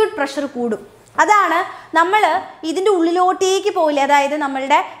 ലിക്വിഡ് പ്രഷർ കൂടും അതാണ് നമ്മൾ ഇതിൻ്റെ ഉള്ളിലോട്ടേക്ക് പോയില്ലേ, അതായത്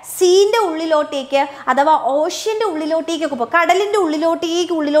നമ്മളുടെ സീൻ്റെ ഉള്ളിലോട്ടേക്ക് അഥവാ ഓഷ്യൻ്റെ ഉള്ളിലോട്ടേക്കൊക്കെ പോകും, കടലിൻ്റെ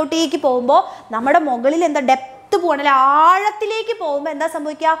ഉള്ളിലോട്ടേക്ക് പോകുമ്പോൾ നമ്മുടെ മുകളിൽ എന്താ ഡെപ്ത് പോകണല്ലേ, ആഴത്തിലേക്ക് പോകുമ്പോൾ എന്താ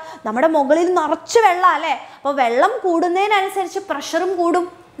സംഭവിക്കുക, നമ്മുടെ മുകളിൽ നിറച്ച് വെള്ളം അല്ലേ. അപ്പോൾ വെള്ളം കൂടുന്നതിനനുസരിച്ച് പ്രഷറും കൂടും.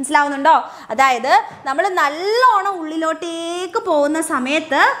 മനസ്സിലാവുന്നുണ്ടോ? അതായത് നമ്മൾ നല്ലോണം ഉള്ളിലോട്ടേക്ക് പോകുന്ന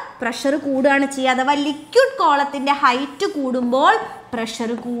സമയത്ത് പ്രഷർ കൂടുകയാണ് ചെയ്യുക, അഥവാ ലിക്വിഡ് കോളത്തിൻ്റെ ഹൈറ്റ് കൂടുമ്പോൾ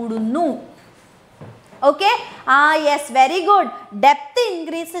പ്രഷർ കൂടുന്നു. Okay, yes, very good. Depth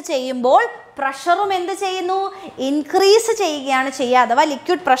increase ചെയ്യുമ്പോൾ പ്രഷറും എന്ത് ചെയ്യുന്നു, ഇൻക്രീസ് ചെയ്യുകയാണ് ചെയ്യുക, അഥവാ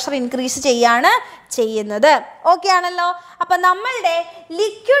ലിക്വിഡ് പ്രഷർ ഇൻക്രീസ് ചെയ്യാണ് ചെയ്യുന്നത്. ഓക്കെ ആണല്ലോ. അപ്പം നമ്മളുടെ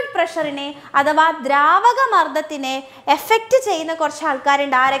ലിക്വിഡ് പ്രഷറിനെ അഥവാ ദ്രാവകമർദ്ദത്തിനെ എഫക്റ്റ് ചെയ്യുന്ന കുറച്ച്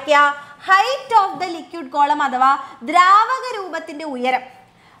ആൾക്കാരുണ്ട്. ആരൊക്കെയാ? Height of the liquid column അഥവാ ദ്രാവക രൂപത്തിൻ്റെ ഉയരം.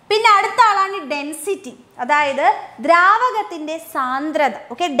 പിന്നെ അടുത്ത ആളാണ് ഡെൻസിറ്റി, അതായത് ദ്രാവകത്തിൻ്റെ സാന്ദ്രത.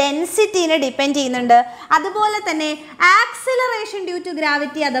 ഓക്കെ, ഡെൻസിറ്റിനെ ഡിപ്പെൻഡ് ചെയ്യുന്നുണ്ട്. അതുപോലെ തന്നെ ആക്സിലറേഷൻ ഡ്യൂ ടു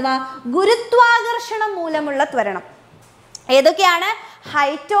ഗ്രാവിറ്റി അഥവാ ഗുരുത്വാകർഷണം മൂലമുള്ള ത്വരണം. ഏതൊക്കെയാണ്?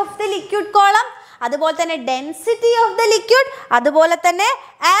 Height of the liquid column, അതുപോലെ തന്നെ ഡെൻസിറ്റി ഓഫ് ദ ലിക്വിഡ്, അതുപോലെ തന്നെ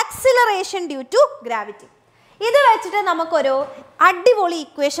ആക്സിലറേഷൻ ഡ്യൂ ടു ഗ്രാവിറ്റി. ഇത് വെച്ചിട്ട് നമുക്കൊരു അടിപൊളി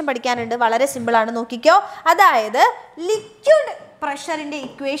ഇക്വേഷൻ പഠിക്കാനുണ്ട്. വളരെ സിമ്പിളാണ്, നോക്കിക്കോ. അതായത് ലിക്വിഡ് പ്രഷറിൻ്റെ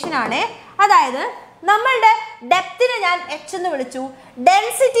ഇക്വേഷൻ ആണ്. അതായത് നമ്മളുടെ ഡെപ്തിനെ ഞാൻ എച്ച് എന്ന് വിളിച്ചു,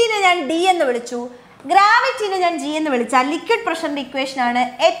 ഡെൻസിറ്റിനെ ഞാൻ ഡി എന്ന് വിളിച്ചു, ഗ്രാവിറ്റിനെ ഞാൻ ജി എന്ന് വിളിച്ചാൽ ലിക്വിഡ് പ്രഷറിൻ്റെ ഇക്വേഷൻ ആണ്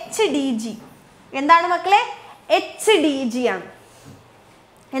എച്ച് ഡി ജി. എന്താണ് മക്കളെ? എച്ച് ഡി ജി ആണ്.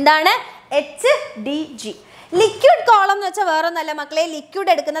 എന്താണ്? H D G. Liquid column എന്ന് വെച്ചാൽ വേറെ ഒന്നല്ല മക്കളെ,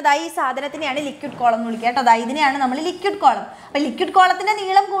 ലിക്വിഡ് എടുക്കുന്നതായി ഈ സാധനത്തിനെയാണ് ലിക്വിഡ് കോളം എന്ന് വിളിക്കുക കേട്ടോ. അതായത് ഇതിനെയാണ് നമ്മൾ ലിക്വിഡ് കോളം. അപ്പം ലിക്വിഡ് കോളത്തിൻ്റെ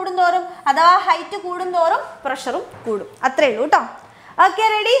നീളം കൂടുന്തോറും അഥവാ ഹൈറ്റ് കൂടുന്തോറും പ്രഷറും കൂടും. അത്രേ ഉള്ളൂ കേട്ടോ. Okay,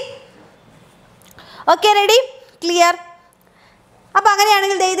 ready? Okay, ready? Clear? അപ്പം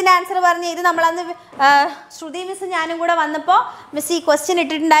അങ്ങനെയാണെങ്കിൽ ഇതിൻ്റെ ആൻസർ പറഞ്ഞ് ഇത് നമ്മളന്ന് ശ്രുതി മിസ് ഞാനും കൂടെ വന്നപ്പോൾ മിസ് ഈ ക്വസ്റ്റ്യൻ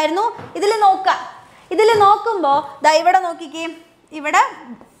ഇട്ടിട്ടുണ്ടായിരുന്നു. ഇതിൽ നോക്കുമ്പോൾ ദാ ഇവിടെ നോക്കിക്കേ, ഇവിടെ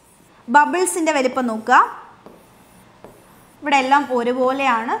ബബിൾസിൻ്റെ വലിപ്പം നോക്കുക. ഇവിടെ എല്ലാം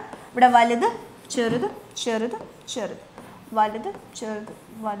ഒരുപോലെയാണ്. ഇവിടെ വലുത് ചെറുത് ചെറുത് ചെറുത്, വലുത് ചെറുത്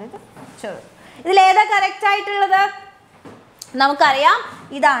വലുത് ചെറുത്. ഇതിലേതാ കറക്റ്റ് ആയിട്ടുള്ളത്? നമുക്കറിയാം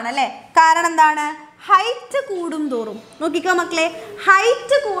ഇതാണല്ലേ. കാരണം എന്താണ്? ഹൈറ്റ് കൂടും തോറും, നോക്കിക്കോ മക്കളെ,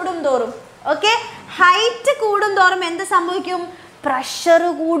 ഹൈറ്റ് കൂടും തോറും, ഓക്കെ, ഹൈറ്റ് കൂടും തോറും എന്ത് സംഭവിക്കും? പ്രഷർ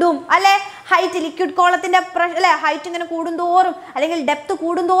കൂടും അല്ലേ. ഹൈറ്റ് ലിക്വിഡ് കോളത്തിൻ്റെ അല്ലേ, ഹൈറ്റ് ഇങ്ങനെ കൂടുന്തോറും അല്ലെങ്കിൽ ഡെപ്ത്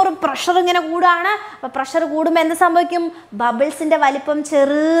കൂടുന്തോറും പ്രഷർ ഇങ്ങനെ കൂടുകയാണ്. അപ്പോൾ പ്രഷർ കൂടുമ്പോൾ എന്ത് സംഭവിക്കും? ബബിൾസിൻ്റെ വലിപ്പം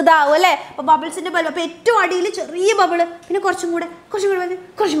ചെറുതാവും അല്ലേ. അപ്പോൾ ബബിൾസിൻ്റെ വലിപ്പം, അപ്പോൾ ഏറ്റവും അടിയിൽ ചെറിയ ബബിള്, പിന്നെ കുറച്ചും കൂടെ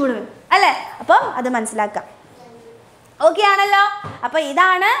വരും അല്ലേ. അപ്പം അത് മനസ്സിലാക്കാം. ഓക്കെ ആണല്ലോ. അപ്പോൾ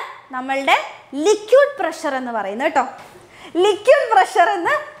ഇതാണ് നമ്മളുടെ ലിക്വിഡ് പ്രഷർ എന്ന് പറയുന്നത് കേട്ടോ. ലിക്വിഡ് പ്രഷർ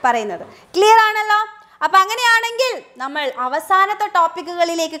എന്ന് പറയുന്നത് ക്ലിയർ ആണല്ലോ. അപ്പം അങ്ങനെയാണെങ്കിൽ നമ്മൾ അവസാനത്തെ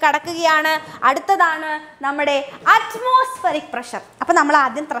ടോപ്പിക്കുകളിലേക്ക് കടക്കുകയാണ്. അടുത്തതാണ് നമ്മുടെ അറ്റ്മോസ്ഫറിക് പ്രഷർ. അപ്പം നമ്മൾ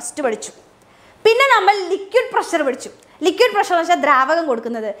ആദ്യം ത്രസ്റ്റ് പഠിച്ചു, പിന്നെ നമ്മൾ ലിക്വിഡ് പ്രഷർ പഠിച്ചു. ലിക്വിഡ് പ്രഷർ എന്ന് വെച്ചാൽ ദ്രാവകം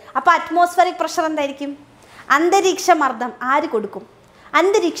കൊടുക്കുന്നത്. അപ്പോൾ അറ്റ്മോസ്ഫറിക് പ്രഷർ എന്തായിരിക്കും? അന്തരീക്ഷ മർദ്ദം ആര് കൊടുക്കും?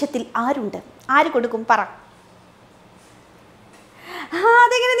 അന്തരീക്ഷത്തിൽ ആരുണ്ട്? ആര് കൊടുക്കും? പറ.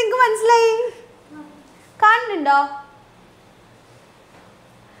 അതെങ്ങനെ നിങ്ങൾക്ക് മനസ്സിലായി? കാണുന്നുണ്ടോ?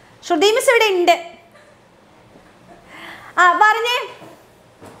 ശ്രുതി മിസ് ഇവിടെ ഉണ്ട്. പറഞ്ഞേ.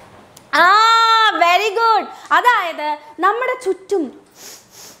 Very good. അതായത് നമ്മുടെ ചുറ്റും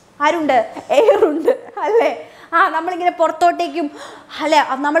ആരുണ്ട്? എയറുണ്ട് അല്ലേ. നമ്മളിങ്ങനെ പുറത്തോട്ടേക്കും അല്ലെ,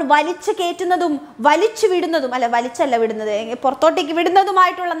 നമ്മൾ വലിച്ചു കയറ്റുന്നതും വലിച്ചു വിടുന്നതും അല്ല, വലിച്ചല്ല വിടുന്നത്, പുറത്തോട്ടേക്ക്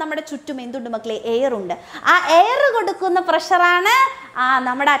വിടുന്നതുമായിട്ടുള്ള നമ്മുടെ ചുറ്റും എന്തുണ്ട് മക്കളെ? എയറുണ്ട്. ആ എയർ കൊടുക്കുന്ന പ്രഷറാണ്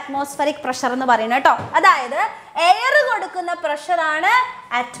നമ്മുടെ അറ്റ്മോസ്ഫറിക് പ്രഷർ എന്ന് പറയുന്നത് കേട്ടോ. അതായത് എയർ കൊടുക്കുന്ന പ്രഷറാണ്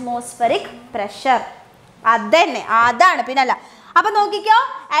അറ്റ്മോസ്ഫറിക് പ്രഷർ. അതന്നെ, അതാണ്, പിന്നല്ല. അപ്പൊ നോക്കിക്കോ,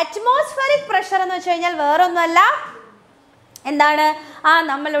 അറ്റ്മോസ്ഫറിക് പ്രഷർ എന്ന് വെച്ച് കഴിഞ്ഞാൽ വേറൊന്നുമല്ല, എന്താണ്?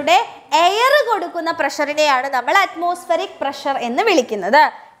 നമ്മളുടെ എയർ കൊടുക്കുന്ന പ്രഷറിനെയാണ് നമ്മൾ അറ്റ്മോസ്ഫറിക് പ്രഷർ എന്ന് വിളിക്കുന്നത്.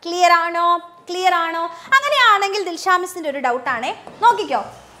 ക്ലിയർ ആണോ? ക്ലിയർ ആണോ? അങ്ങനെയാണെങ്കിൽ ദിൽഷാ മിസ്സിന്റെ ഒരു ഡൗട്ടാണേ, നോക്കിക്കോ,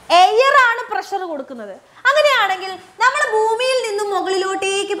 എയർ ആണ് പ്രഷർ കൊടുക്കുന്നത്. അങ്ങനെയാണെങ്കിൽ നമ്മൾ ഭൂമിയിൽ നിന്നും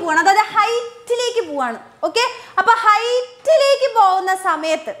മുകളിലോട്ടേക്ക് പോവാണ്, അതായത് ഹൈറ്റിലേക്ക് പോവാണ്. ഓക്കെ, അപ്പൊ ഹൈറ്റിലേക്ക് പോകുന്ന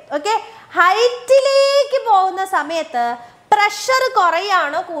സമയത്ത്, ഓക്കെ, ഹൈറ്റിലേക്ക് പോകുന്ന സമയത്ത് പ്രഷർ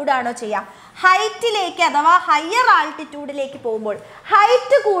കുറയാണോ കൂടാണോ ചെയ്യാം? ഹൈറ്റിലേക്ക് അഥവാ ഹയർ ആൾട്ടിറ്റ്യൂഡിലേക്ക് പോകുമ്പോൾ,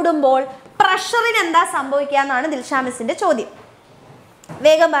 ഹൈറ്റ് കൂടുമ്പോൾ പ്രഷറിന് എന്താ സംഭവിക്കുക എന്നാണ് ദിൽഷാ മിസ്സിന്റെ ചോദ്യം.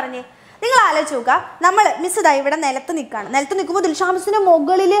 വേഗം പറഞ്ഞേ. നിങ്ങൾ ആലോചിച്ച് നോക്കുക, നമ്മൾ മിസ് ഇതാ ഇവിടെ നിലത്ത് നിൽക്കുകയാണ്. നിലത്ത് നിൽക്കുമ്പോൾ ദിൽഷാമിസിൻ്റെ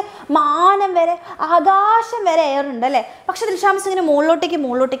മുകളിൽ മാനം വരെ ആകാശം വരെ എയർ ഉണ്ട് അല്ലേ. പക്ഷെ ദിൽഷാമിസ് ഇങ്ങനെ മുകളിലോട്ടേക്ക്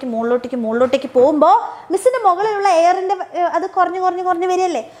പോകുമ്പോൾ മിസ്സിൻ്റെ മുകളിലുള്ള എയറിൻ്റെ അത് കുറഞ്ഞ്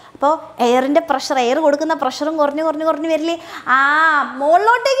വരികയല്ലേ. അപ്പോൾ എയറിൻ്റെ പ്രഷർ, എയർ കൊടുക്കുന്ന പ്രഷറും കുറഞ്ഞ് വരില്ലേ.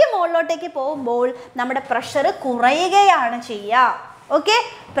 മുകളിലോട്ടേക്ക് പോകുമ്പോൾ നമ്മുടെ പ്രഷർ കുറയുകയാണ് ചെയ്യുക. ഓക്കെ,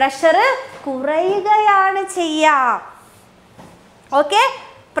 പ്രഷർ കുറയുകയാണ് ചെയ്യുക. ഓക്കെ,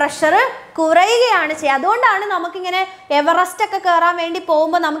 പ്രഷർ കുറയുകയാണ് ചെയ്യുക. അതുകൊണ്ടാണ് നമുക്കിങ്ങനെ എവറസ്റ്റ് ഒക്കെ കയറാൻ വേണ്ടി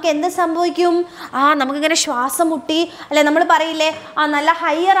പോകുമ്പോൾ നമുക്ക് എന്ത് സംഭവിക്കും? നമുക്കിങ്ങനെ ശ്വാസം മുട്ടി അല്ലെ. നമ്മൾ പറയില്ലേ, നല്ല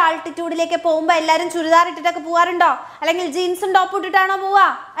ഹയർ ആൾട്ടിറ്റ്യൂഡിലേക്ക് പോകുമ്പോൾ എല്ലാവരും ചുരിദാർ ഇട്ടിട്ടൊക്കെ പോകാറുണ്ടോ? അല്ലെങ്കിൽ ജീൻസും ടോപ്പ് ഇട്ടിട്ടാണോ പോവുക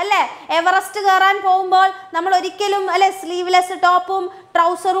അല്ലേ? എവറസ്റ്റ് കയറാൻ പോകുമ്പോൾ നമ്മൾ ഒരിക്കലും അല്ലെ സ്ലീവ്ലെസ് ടോപ്പും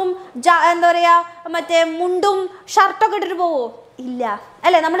ട്രൗസറും എന്താ പറയുക മറ്റേ മുണ്ടും ഷർട്ടൊക്കെ ഇട്ടിട്ട് പോവോ? ഇല്ല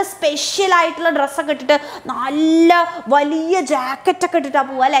അല്ലേ. നമ്മൾ സ്പെഷ്യൽ ആയിട്ടുള്ള ഡ്രസ്സൊക്കെ ഇട്ടിട്ട് നല്ല വലിയ ജാക്കറ്റൊക്കെ ഇട്ടിട്ടാണ്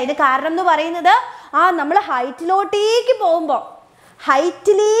പോവുക അല്ലേ. അതിന് കാരണം എന്ന് പറയുന്നത് നമ്മൾ ഹൈറ്റിലേക്ക്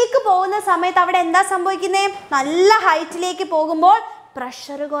പോകുന്ന സമയത്ത് അവിടെ എന്താ സംഭവിക്കുന്നത്? നല്ല ഹൈറ്റിലേക്ക് പോകുമ്പോൾ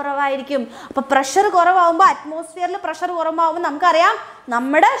പ്രഷർ കുറവായിരിക്കും. അപ്പോൾ പ്രഷർ കുറവാകുമ്പോൾ അറ്റ്മോസ്ഫിയറിൽ പ്രഷർ കുറവാകുമ്പോൾ നമുക്കറിയാം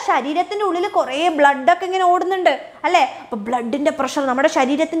നമ്മുടെ ശരീരത്തിൻ്റെ ഉള്ളിൽ കുറേ ബ്ലഡൊക്കെ ഇങ്ങനെ ഓടുന്നുണ്ട് അല്ലേ. അപ്പോൾ ബ്ലഡിൻ്റെ പ്രഷർ, നമ്മുടെ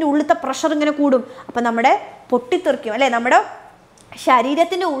ശരീരത്തിൻ്റെ ഉള്ളിലത്തെ പ്രഷർ ഇങ്ങനെ കൂടും. അപ്പോൾ നമ്മുടെ പൊട്ടിത്തെറിക്കും അല്ലേ. നമ്മുടെ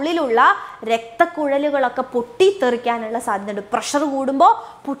ശരീരത്തിൻ്റെ ഉള്ളിലുള്ള രക്തക്കുഴലുകളൊക്കെ പൊട്ടിത്തെറിക്കാനുള്ള സാധ്യതയുണ്ട്. പ്രഷർ കൂടുമ്പോൾ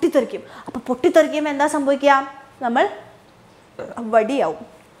പൊട്ടിത്തെറിക്കും. അപ്പോൾ പൊട്ടിത്തെറിക്കുമ്പോൾ എന്താ സംഭവിക്കുക? നമ്മൾ വടിയാവും.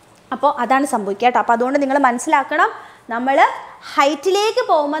 അപ്പോൾ അതാണ് സംഭവിക്കുക കേട്ടോ. അപ്പോൾ അതുകൊണ്ട് നിങ്ങൾ മനസ്സിലാക്കണം, നമ്മൾ ഹൈറ്റിലേക്ക്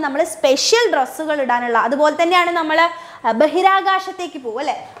പോകുമ്പോൾ നമ്മൾ സ്പെഷ്യൽ ഡ്രസ്സുകൾ ഇടാനുള്ള, അതുപോലെ തന്നെയാണ് നമ്മൾ ബഹിരാകാശത്തേക്ക് പോകും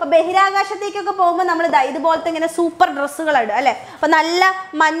അല്ലേ. അപ്പോൾ ബഹിരാകാശത്തേക്കൊക്കെ പോകുമ്പോൾ നമ്മൾ ഇതുപോലത്തെ ഇങ്ങനെ സൂപ്പർ ഡ്രസ്സുകൾ ഇടും അല്ലേ. അപ്പോൾ നല്ല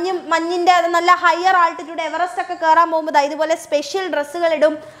മഞ്ഞിൻ്റെ നല്ല ഹയർ ആൾട്ടിറ്റ്യൂഡ് എവറസ്റ്റ് ഒക്കെ കയറാൻ പോകുമ്പോൾ ഇതുപോലെ സ്പെഷ്യൽ ഡ്രസ്സുകൾ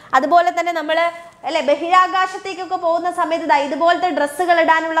ഇടും. അതുപോലെ തന്നെ നമ്മൾ അല്ലേ ബഹിരാകാശത്തേക്കൊക്കെ പോകുന്ന സമയത്ത് ഇതുപോലത്തെ ഡ്രസ്സുകൾ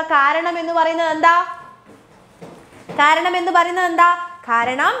ഇടാനുള്ള കാരണം എന്ന് പറയുന്നത് എന്താ?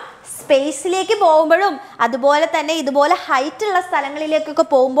 കാരണം സ്പേസിലേക്ക് പോകുമ്പോഴും അതുപോലെ തന്നെ ഇതുപോലെ ഹൈറ്റ് ഉള്ള സ്ഥലങ്ങളിലേക്കൊക്കെ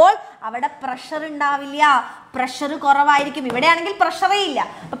പോകുമ്പോൾ അവിടെ പ്രഷർ ഉണ്ടാവില്ല, പ്രഷർ കുറവായിരിക്കും. ഇവിടെയാണെങ്കിൽ പ്രഷറേ ഇല്ല.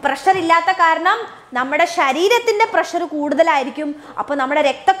 അപ്പം പ്രഷർ ഇല്ലാത്ത കാരണം നമ്മുടെ ശരീരത്തിൻ്റെ പ്രഷർ കൂടുതലായിരിക്കും. അപ്പോൾ നമ്മുടെ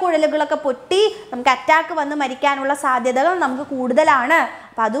രക്തക്കുഴലുകളൊക്കെ പൊട്ടി നമുക്ക് അറ്റാക്ക് വന്ന് മരിക്കാനുള്ള സാധ്യതകൾ നമുക്ക് കൂടുതലാണ്.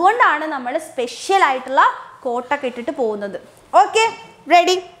 അപ്പം അതുകൊണ്ടാണ് നമ്മൾ സ്പെഷ്യൽ ആയിട്ടുള്ള കോട്ടൊക്കെ ഇട്ടിട്ട് പോകുന്നത്. Okay,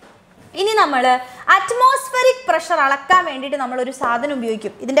 ready? ഇനി നമ്മൾ അറ്റ്മോസ്ഫെറിക് പ്രഷർ അളക്കാൻ വേണ്ടിയിട്ട് നമ്മളൊരു സാധനം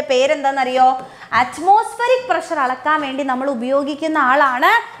ഉപയോഗിക്കും. ഇതിൻ്റെ പേരെന്താണെന്നറിയോ? അറ്റ്മോസ്ഫെറിക് പ്രഷർ അളക്കാൻ വേണ്ടി നമ്മൾ ഉപയോഗിക്കുന്ന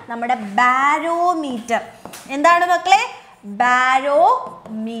ആളാണ് നമ്മുടെ ബാരോമീറ്റർ. എന്താണ് മക്കളെ?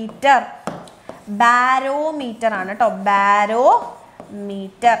 ബാരോമീറ്റർ ആണ് കേട്ടോ.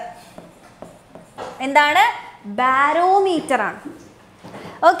 ബാരോമീറ്റർ എന്താണ്? ബാരോമീറ്റർ ആണ്.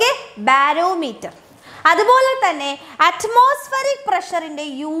 Okay, barometer. അതുപോലെ തന്നെ അറ്റ്മോസ്ഫെറിക് പ്രഷറിൻ്റെ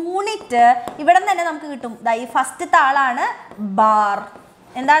യൂണിറ്റ് ഇവിടെ തന്നെ നമുക്ക് കിട്ടും. ഈ ഫസ്റ്റത്തെ ആളാണ് ബാർ.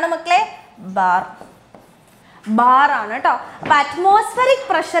 എന്താണ് മക്കളെ? ബാർ ആണ് കേട്ടോ. അപ്പം അറ്റ്മോസ്ഫെറിക്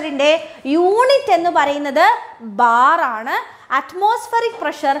പ്രഷറിൻ്റെ യൂണിറ്റ് എന്ന് പറയുന്നത് ബാർ ആണ്. അറ്റ്മോസ്ഫെറിക്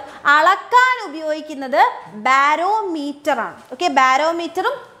പ്രഷർ അളക്കാൻ ഉപയോഗിക്കുന്നത് ബാരോമീറ്റർ ആണ്. ഓക്കെ,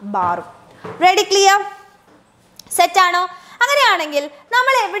 ബാരോമീറ്ററും ബാറും. റെഡി? ക്ലിയർ? സെറ്റാണോ? അങ്ങനെയാണെങ്കിൽ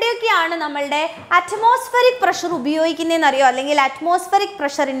നമ്മൾ എവിടെയൊക്കെയാണ് നമ്മളുടെ അറ്റ്മോസ്ഫെറിക് പ്രഷർ ഉപയോഗിക്കുന്നതെന്ന് അറിയോ? അല്ലെങ്കിൽ അറ്റ്മോസ്ഫെറിക്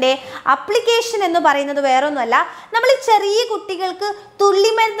പ്രഷറിൻ്റെ അപ്ലിക്കേഷൻ എന്ന് പറയുന്നത് വേറൊന്നുമല്ല, നമ്മൾ ചെറിയ കുട്ടികൾക്ക്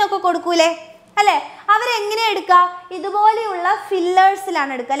തുള്ളിമരുന്നൊക്കെ കൊടുക്കൂലേ അല്ലേ? അവരെങ്ങനെയാണ് എടുക്കുക? ഇതുപോലെയുള്ള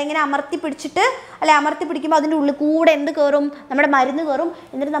ഫില്ലേഴ്സിലാണ് എടുക്കുക. അല്ലെങ്കിൽ ഇങ്ങനെ അമർത്തി പിടിച്ചിട്ട് അമർത്തി പിടിക്കുമ്പോൾ അതിൻ്റെ ഉള്ളിൽ കൂടെ എന്ത് കയറും? നമ്മുടെ മരുന്ന് കയറും.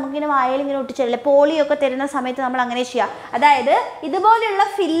 എന്നിട്ട് നമുക്കിങ്ങനെ വായയിൽ ഇങ്ങനെ ഒട്ടിച്ചല്ലേ പോളിയോ ഒക്കെ തരുന്ന സമയത്ത് നമ്മൾ അങ്ങനെ ചെയ്യുക. അതായത് ഇതുപോലെയുള്ള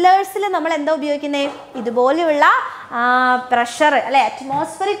ഫില്ലേഴ്സിൽ നമ്മൾ എന്താ ഉപയോഗിക്കുന്നത്? ഇതുപോലെയുള്ള പ്രഷർ അല്ലെ,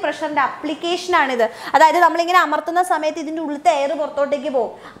 അറ്റ്മോസ്ഫെറിക് പ്രഷറിൻ്റെ അപ്ലിക്കേഷനാണിത്. അതായത് നമ്മളിങ്ങനെ അമർത്തുന്ന സമയത്ത് ഇതിൻ്റെ ഉള്ളിലത്തെ എയർ പുറത്തോട്ടേക്ക്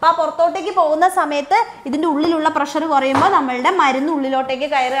പോകും. അപ്പോൾ ആ പുറത്തോട്ടേക്ക് പോകുന്ന സമയത്ത് ഇതിൻ്റെ ഉള്ളിലുള്ള പ്രഷർ കുറയുമ്പോൾ നമ്മളുടെ മരുന്ന് ഉള്ളിലോട്ടേക്ക്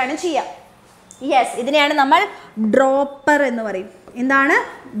കയറുകയാണ് ചെയ്യുക. യെസ്, ഇതിനെയാണ് നമ്മൾ ഡ്രോപ്പർ എന്ന് പറയും. എന്താണ്?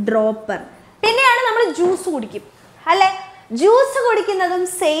 ഡ്രോപ്പർ. പിന്നെയാണ് നമ്മൾ ജ്യൂസ് കുടിക്കും അല്ലേ? ജ്യൂസ് കുടിക്കുന്നതും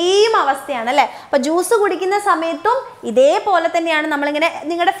സെയിം അവസ്ഥയാണ് അല്ലേ? അപ്പോൾ ജ്യൂസ് കുടിക്കുന്ന സമയത്തും ഇതേപോലെ തന്നെയാണ്. നമ്മളിങ്ങനെ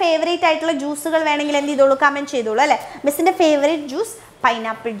നിങ്ങളുടെ ഫേവറേറ്റ് ആയിട്ടുള്ള ജ്യൂസുകൾ വേണമെങ്കിൽ എന്ത് ചെയ്തോളൂ? കമൻറ്റ് ചെയ്തോളൂ അല്ലേ? മിസ്സിൻ്റെ ഫേവറേറ്റ് ജ്യൂസ്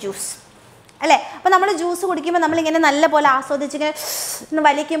പൈനാപ്പിൾ ജ്യൂസ് അല്ലേ? അപ്പോൾ നമ്മൾ ജ്യൂസ് കുടിക്കുമ്പോൾ നമ്മളിങ്ങനെ നല്ല പോലെ ആസ്വദിച്ചിങ്ങനെ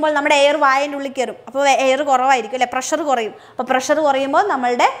വലിക്കുമ്പോൾ നമ്മുടെ എയർ വായൻ്റെ ഉള്ളിൽ കയറും. അപ്പോൾ എയർ കുറവായിരിക്കും അല്ലേ? പ്രഷർ കുറയും. അപ്പോൾ പ്രഷർ കുറയുമ്പോൾ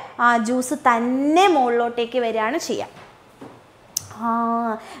നമ്മളുടെ ജ്യൂസ് തന്നെ മുകളിലോട്ടേക്ക് വരികയാണ് ചെയ്യുക.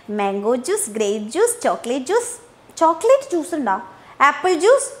 Mango juice, grape juice, chocolate juice ഉണ്ടോ? Apple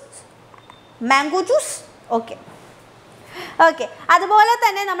juice, mango juice. Okay. അതുപോലെ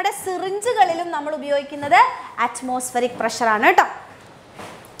തന്നെ നമ്മുടെ സിറിഞ്ചുകളിലും നമ്മൾ ഉപയോഗിക്കുന്നത് അറ്റ്മോസ്ഫെറിക് പ്രഷറാണ് കേട്ടോ.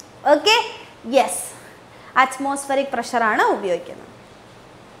 ഓക്കെ, യെസ്, അറ്റ്മോസ്ഫെറിക് പ്രഷറാണ് ഉപയോഗിക്കുന്നത്.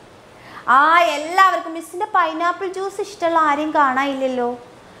 എല്ലാവർക്കും മിസ്സിൻ്റെ പൈനാപ്പിൾ ജ്യൂസ് ഇഷ്ടമുള്ള ആരെയും കാണാനില്ലല്ലോ.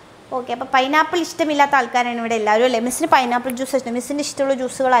 ഓക്കെ, അപ്പോൾ പൈനാപ്പിൾ ഇഷ്ടമില്ലാത്ത ആൾക്കാരാണ് ഇവിടെ എല്ലാവരും അല്ലേ. മിസ്സിന് പൈനാപ്പിൾ ജ്യൂസ് ഇഷ്ടം, മിസ്സിൻ്റെ ഇഷ്ടമുള്ള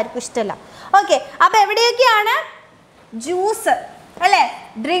ജ്യൂസുകൾ ആർക്കും ഇഷ്ടമല്ല. ഓക്കെ, അപ്പോൾ എവിടെയൊക്കെയാണ് ജ്യൂസ് അല്ലേ,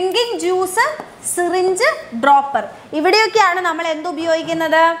 ഡ്രിങ്കിങ് ജ്യൂസ്, സിറിഞ്ച്, ഡ്രോപ്പർ, ഇവിടെയൊക്കെയാണ് നമ്മൾ എന്ത്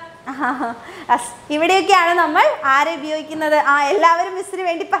ഉപയോഗിക്കുന്നത്? ഇവിടെയൊക്കെയാണ് നമ്മൾ ആരെ ഉപയോഗിക്കുന്നത്? എല്ലാവരും മിസ്സിന്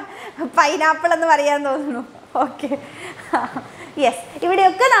വേണ്ടി പൈനാപ്പിൾ എന്ന് പറയാൻ തോന്നുന്നു. ഓക്കെ, യെസ്,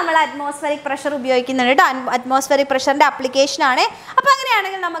 ഇവിടെയൊക്കെ നമ്മൾ അറ്റ്മോസ്ഫറിക് പ്രഷർ ഉപയോഗിക്കുന്നുണ്ട് കേട്ടോ. അറ്റ്മോസ്ഫറിക് പ്രഷറിൻ്റെ ആപ്ലിക്കേഷനാണ്. അപ്പോൾ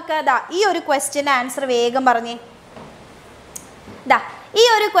അങ്ങനെയാണെങ്കിൽ നമുക്ക് ഈ ഒരു ക്വസ്റ്റ്യൻ്റെ ആൻസർ വേഗം പറഞ്ഞേ. ഈ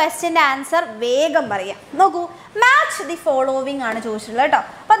ഒരു ക്വസ്റ്റ്യൻ്റെ ആൻസർ വേഗം പറയാം. നോക്കൂ, മാച്ച് ദി ഫോളോവിങ് ആണ് ചോദിച്ചിട്ടുള്ളത് കേട്ടോ.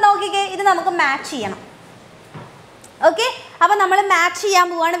 അപ്പം നോക്കിക്കേ, ഇത് നമുക്ക് മാച്ച് ചെയ്യണം. ഓക്കെ, അപ്പം നമ്മൾ മാച്ച് ചെയ്യാൻ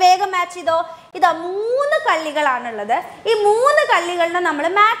പോവാണ്. വേഗം മാച്ച് ചെയ്തോ. 3 കള്ളികളാണുള്ളത്. ഈ 3 കള്ളികളിനെ നമ്മൾ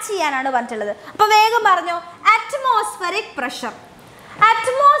മാച്ച് ചെയ്യാനാണ് പറഞ്ഞിട്ടുള്ളത്. അപ്പോൾ വേഗം പറഞ്ഞോ. Atmospheric pressure.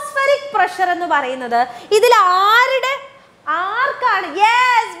 അറ്റ്മോസ്ഫറിക് പ്രഷർ എന്ന് പറയുന്നത് ഇതിൽ ആർക്കാണ്?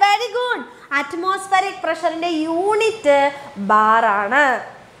 Yes, very good. Atmospheric പ്രഷറിൻ്റെ unit bar ആണ്.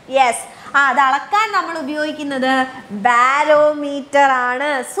 യെസ്, അത് അളക്കാൻ നമ്മൾ ഉപയോഗിക്കുന്നത് ബാരോമീറ്റർ ആണ്.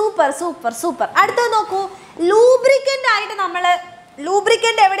 Super super super. അടുത്തത് നോക്കൂ, ലൂബ്രിക്കൻ്റ് ആയിട്ട് നമ്മൾ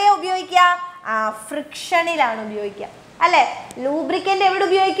ലൂബ്രിക്കൻ്റ് എവിടെയാണ് ഉപയോഗിക്കുക? ഫ്രിക്ഷനിലാണ് ഉപയോഗിക്കുക അല്ലേ. ലൂബ്രിക്കൻ്റ് എവിടെ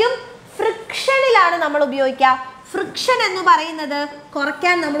ഉപയോഗിക്കും? ഫ്രിക്ഷനിലാണ് നമ്മൾ ഉപയോഗിക്കുക. ഫ്രിക്ഷൻ എന്ന് പറയുന്നത്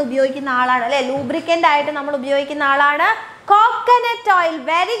കുറയ്ക്കാൻ നമ്മൾ ഉപയോഗിക്കുന്ന ആളാണ് അല്ലേ. ലൂബ്രിക്കൻ്റ് ആയിട്ട് നമ്മൾ ഉപയോഗിക്കുന്ന ആളാണ് coconut oil.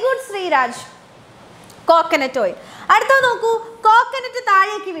 Very good Sreeraj, coconut oil. അടുത്തത് നോക്കൂ, കോക്കനട്ട്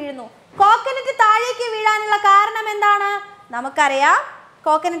താഴേക്ക് വീഴുന്നു. കോക്കനട്ട് താഴേക്ക് വീഴാനുള്ള കാരണം എന്താണ്? നമുക്കറിയാം,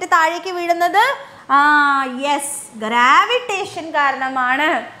 കോക്കനട്ട് താഴേക്ക് വീഴുന്നത് യെസ്, ഗ്രാവിറ്റേഷൻ കാരണമാണ്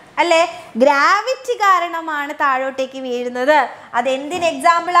അല്ലേ. ഗ്രാവിറ്റി കാരണമാണ് താഴോട്ടേക്ക് വീഴുന്നത്. അതെന്തിന്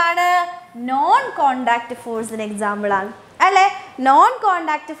എക്സാമ്പിൾ ആണ്? നോൺ കോണ്ടാക്ട് ഫോഴ്സിന് എക്സാമ്പിൾ ആണ് അല്ലേ. നോൺ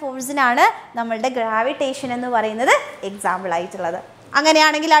കോണ്ടാക്ട് ഫോഴ്സിനാണ് നമ്മളുടെ ഗ്രാവിറ്റേഷൻ എന്ന് പറയുന്നത് എക്സാമ്പിൾ ആയിട്ടുള്ളത്.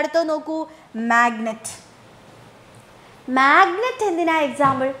 അങ്ങനെയാണെങ്കിൽ അടുത്തത് നോക്കൂ, മാഗ്നറ്റ്. മാഗ്നറ്റ് എന്തിനാ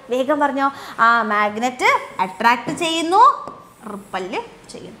എക്സാമ്പിൾ? വേഗം പറഞ്ഞോ. മാഗ്നറ്റ് അട്രാക്ട് ചെയ്യുന്നു, റിപ്പല്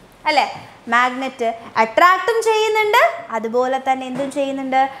ചെയ്യുന്നു അല്ലേ. മാഗ്നറ്റ് അട്രാക്റ്റും ചെയ്യുന്നുണ്ട്, അതുപോലെ തന്നെ എന്തും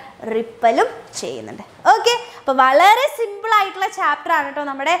ചെയ്യുന്നുണ്ട്? റിപ്പലും ചെയ്യുന്നുണ്ട്. ഓക്കെ, അപ്പോൾ വളരെ സിമ്പിൾ ആയിട്ടുള്ള ചാപ്റ്റർ ആണ് കേട്ടോ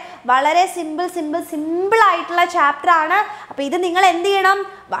നമ്മുടെ. വളരെ സിമ്പിൾ ആയിട്ടുള്ള ചാപ്റ്റർ ആണ്. അപ്പോൾ ഇത് നിങ്ങൾ എന്ത് ചെയ്യണം?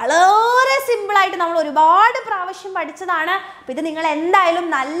 വളരെ സിമ്പിളായിട്ട് നമ്മൾ ഒരുപാട് പ്രാവശ്യം പഠിച്ചതാണ്. അപ്പോൾ ഇത് നിങ്ങൾ എന്തായാലും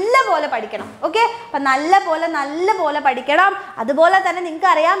നല്ല പോലെ പഠിക്കണം. ഓക്കെ, അപ്പം നല്ല പോലെ പഠിക്കണം. അതുപോലെ തന്നെ നിങ്ങൾക്ക്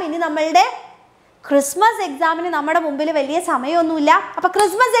അറിയാം, ഇനി നമ്മളുടെ ക്രിസ്മസ് എക്സാമിന് നമ്മുടെ മുമ്പിൽ വലിയ സമയമൊന്നുമില്ല. അപ്പോൾ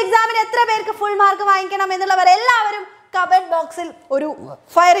ക്രിസ്മസ് എക്സാമിന് എത്ര പേർക്ക് ഫുൾ മാർക്ക് വാങ്ങിക്കണം എന്നുള്ളവർ എല്ലാവരും കമന്റ് ബോക്സിൽ ഒരു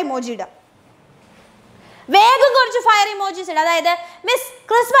ഫയർ ഇമോജി ഇടുക. വേഗം കുറച്ച് ഫയർ ഇമോജീസ് ഇടുക. അതായത് മിസ്,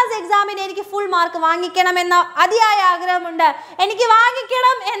 ക്രിസ്മസ് എക്സാമിന് എനിക്ക് ഫുൾ മാർക്ക് വാങ്ങിക്കണം എന്ന അതിയായ ആഗ്രഹമുണ്ട്, എനിക്ക്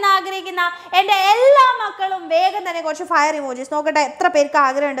വാങ്ങിക്കണം എന്ന് ആഗ്രഹിക്കുന്ന എൻ്റെ എല്ലാ മക്കളും വേഗം തന്നെ കുറച്ച് ഫയർ ഇമോജീസ്. നോക്കട്ടെ എത്ര പേർക്ക്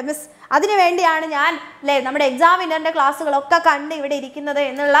ആഗ്രഹമുണ്ട് മിസ്, അതിനു വേണ്ടിയാണ് ഞാൻ അല്ലേ നമ്മുടെ എക്സാമിനറിൻ്റെ ക്ലാസ്സുകളൊക്കെ കണ്ട് ഇവിടെ ഇരിക്കുന്നത്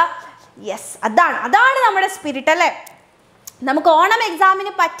എന്നുള്ള. യെസ്, അതാണ് നമ്മുടെ സ്പിരിറ്റ് അല്ലേ. നമുക്ക് ഓണം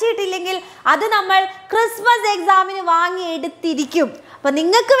എക്സാമിന് പറ്റിയിട്ടില്ലെങ്കിൽ അത് നമ്മൾ ക്രിസ്മസ് എക്സാമിന് വാങ്ങി എടുത്തിരിക്കും. അപ്പം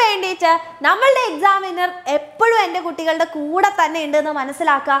നിങ്ങൾക്ക് വേണ്ടിയിട്ട് നമ്മളുടെ എക്സാമിനർ എപ്പോഴും എൻ്റെ കുട്ടികളുടെ കൂടെ തന്നെ ഉണ്ടെന്ന്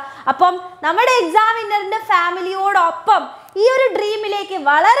മനസ്സിലാക്കുക. അപ്പം നമ്മുടെ എക്സാമിനറിൻ്റെ ഫാമിലിയോടൊപ്പം ഈ ഒരു ഡ്രീമിലേക്ക്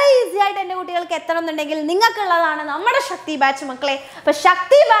വളരെ ഈസി ആയിട്ട് എൻ്റെ കുട്ടികൾക്ക് എത്തണം എന്നുണ്ടെങ്കിൽ നിങ്ങൾക്കുള്ളതാണ് നമ്മുടെ ശക്തി ബാച്ച് മക്കളെ. അപ്പം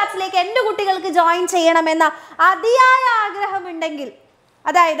ശക്തി ബാച്ചിലേക്ക് എൻ്റെ കുട്ടികൾക്ക് ജോയിൻ ചെയ്യണമെന്ന അതിയായ ആഗ്രഹമുണ്ടെങ്കിൽ,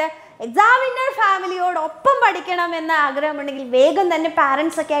 അതായത് എക്സാമിനർ ഫാമിലിയോടൊപ്പം പഠിക്കണം എന്ന ആഗ്രഹമുണ്ടെങ്കിൽ വേഗം തന്നെ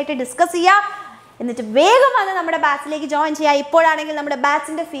പാരൻസ് ഒക്കെ ആയിട്ട് ഡിസ്കസ് ചെയ്യുക. എന്നിട്ട് വേഗം വന്ന് നമ്മുടെ ബാച്ചിലേക്ക് ജോയിൻ ചെയ്യുക. ഇപ്പോഴാണെങ്കിൽ നമ്മുടെ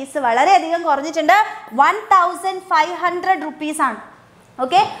ബാച്ചിൻ്റെ ഫീസ് വളരെയധികം കുറഞ്ഞിട്ടുണ്ട്. 1500 റുപ്പീസാണ്.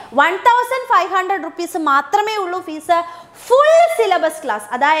 ഓക്കെ, 1500 റുപ്പീസ് മാത്രമേ ഉള്ളൂ ഫീസ്. ഫുൾ സിലബസ് ക്ലാസ്,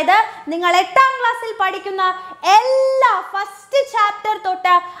 അതായത് നിങ്ങൾ 8ാം ക്ലാസ്സിൽ പഠിക്കുന്ന എല്ലാ ഫസ്റ്റ് ചാപ്റ്റർ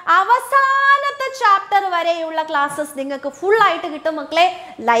തൊട്ട് അവസാനത്തെ ചാപ്റ്റർ വരെയുള്ള ക്ലാസ്സസ് നിങ്ങൾക്ക് ഫുള്ളായിട്ട് കിട്ടും മക്കളെ.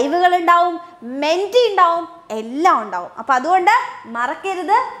 ലൈവുകൾ ഉണ്ടാവും, മെൻറ്റി ഉണ്ടാവും, എല്ലാം ഉണ്ടാവും. അപ്പോൾ അതുകൊണ്ട്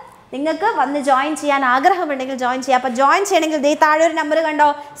മറക്കരുത്, നിങ്ങൾക്ക് വന്ന് ജോയിൻ ചെയ്യാൻ ആഗ്രഹമുണ്ടെങ്കിൽ ജോയിൻ ചെയ്യാം. അപ്പോൾ ജോയിൻ ചെയ്യണമെങ്കിൽ ദേ താഴെ ഒരു നമ്പർ കണ്ടോ,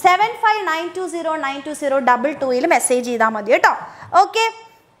 7592092022 മെസ്സേജ് ചെയ്താൽ മതി കേട്ടോ. Okay,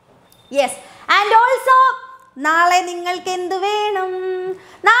 yes. ആൻഡ് ഓൾസോ നാളെ നിങ്ങൾക്ക് എന്ത് വേണം?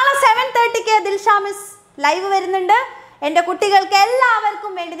 നാളെ 7:30 ദിൽഷ മിസ് ലൈവ് വരുന്നുണ്ട്. എൻ്റെ കുട്ടികൾക്ക്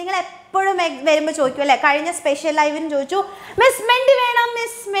എല്ലാവർക്കും വേണ്ടി. നിങ്ങൾ എപ്പോഴും വരുമ്പോൾ ചോദിക്കും അല്ലേ, കഴിഞ്ഞ സ്പെഷ്യൽ ലൈവിന് ചോദിച്ചു മിസ് മെൻറ്റി വേണം,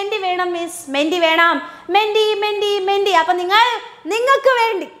 മിസ് മെൻറ്റി വേണം, മിസ് മെൻറ്റി വേണം, മെൻറ്റി. അപ്പം നിങ്ങൾക്ക്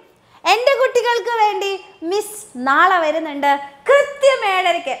വേണ്ടി, എൻ്റെ കുട്ടികൾക്ക് വേണ്ടി മിസ് നാളെ വരുന്നുണ്ട് കൃത്യം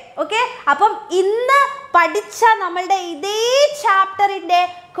 7:30. ഓക്കെ, അപ്പം ഇന്ന് പഠിച്ച നമ്മളുടെ ഇതേ ചാപ്റ്ററിന്റെ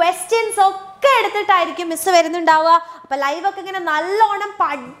ക്വസ്റ്റ്യൻസ് ഒക്കെ എടുത്തിട്ടായിരിക്കും മിസ് വരുന്നുണ്ടാവുക. അപ്പൊ ലൈവ് ഒക്കെ ഇങ്ങനെ നല്ലോണം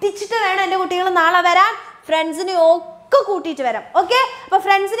പഠിച്ചിട്ട് വേണം എൻ്റെ കുട്ടികൾ നാളെ വരാൻ. ഫ്രണ്ട്സിനെ ഒക്കെ കൂട്ടിയിട്ട് വരാം. ഓക്കെ, അപ്പൊ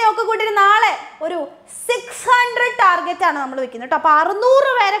ഫ്രണ്ട്സിനെ ഒക്കെ കൂട്ടിയിട്ട് നാളെ ഒരു 600 ടാർഗറ്റ് ആണ് നമ്മൾ വെക്കുന്നത് കേട്ടോ. അപ്പൊ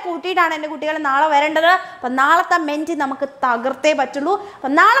 600 പേരെ കൂട്ടിയിട്ടാണ് എൻ്റെ കുട്ടികൾ നാളെ വരേണ്ടത്. അപ്പൊ നാളത്തെ മെൻറ്റി നമുക്ക് തകർത്തേ പറ്റുള്ളൂ. അപ്പൊ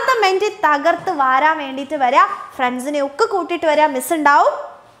നാളത്തെ മെൻറ്റി തകർത്ത് വരാൻ വേണ്ടിയിട്ട് വരാം. ഫ്രണ്ട്സിനെ ഒക്കെ കൂട്ടിയിട്ട് വരാം, മിസ് ഉണ്ടാവും.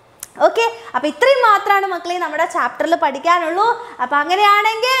 ഓക്കെ, അപ്പൊ ഇത്രയും മാത്രമാണ് മക്കളെ നമ്മുടെ ചാപ്റ്ററിൽ പഠിക്കാനുള്ളൂ. അപ്പൊ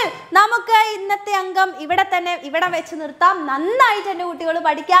അങ്ങനെയാണെങ്കിൽ നമുക്ക് ഇന്നത്തെ അംഗം ഇവിടെ വെച്ച് നിർത്താം. നന്നായിട്ട് എൻ്റെ കുട്ടികൾ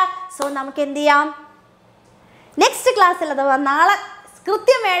പഠിക്കാം. സോ നമുക്ക് എന്ത് ചെയ്യാം, നെക്സ്റ്റ് ക്ലാസ്സിൽ അഥവാ നാളെ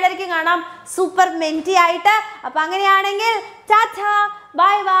കൃത്യം 7:30 കാണാം സൂപ്പർ മെൻറ്റി ആയിട്ട്. അപ്പൊ അങ്ങനെയാണെങ്കിൽ Tata,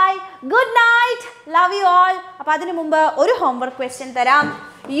 bye bye, good night, love you all. അപ്പൊ അതിനു മുമ്പ് ഒരു ഹോംവർക്ക് ക്വസ്റ്റ്യൻ തരാം.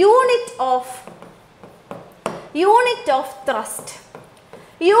 Unit of thrust.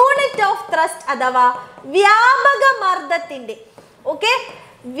 Unit of thrust അഥവാ വ്യാപക മർദ്ദത്തിന്റെ, ഓക്കെ,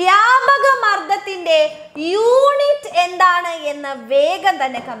 വ്യാപക മർദ്ദത്തിന്റെ യൂണിറ്റ് എന്താണ് എന്ന് വേഗം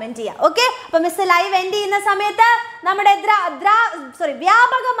തന്നെ കമന്റ് ചെയ്യാം. ഓക്കെ, അപ്പൊ മിസ് ലൈവ് എൻഡ് ചെയ്യുന്ന സമയത്ത് നമ്മുടെ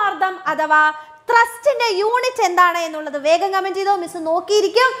വ്യാപക മർദ്ദം അഥവാ ത്രസ്റ്റിന്റെ യൂണിറ്റ് എന്താണ് എന്നുള്ളത് വേഗം കമന്റ് ചെയ്തോ. മിസ്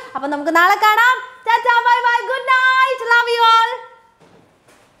നോക്കിയിരിക്കും. അപ്പൊ നമുക്ക് നാളെ കാണാം. Tata, bye bye, good night.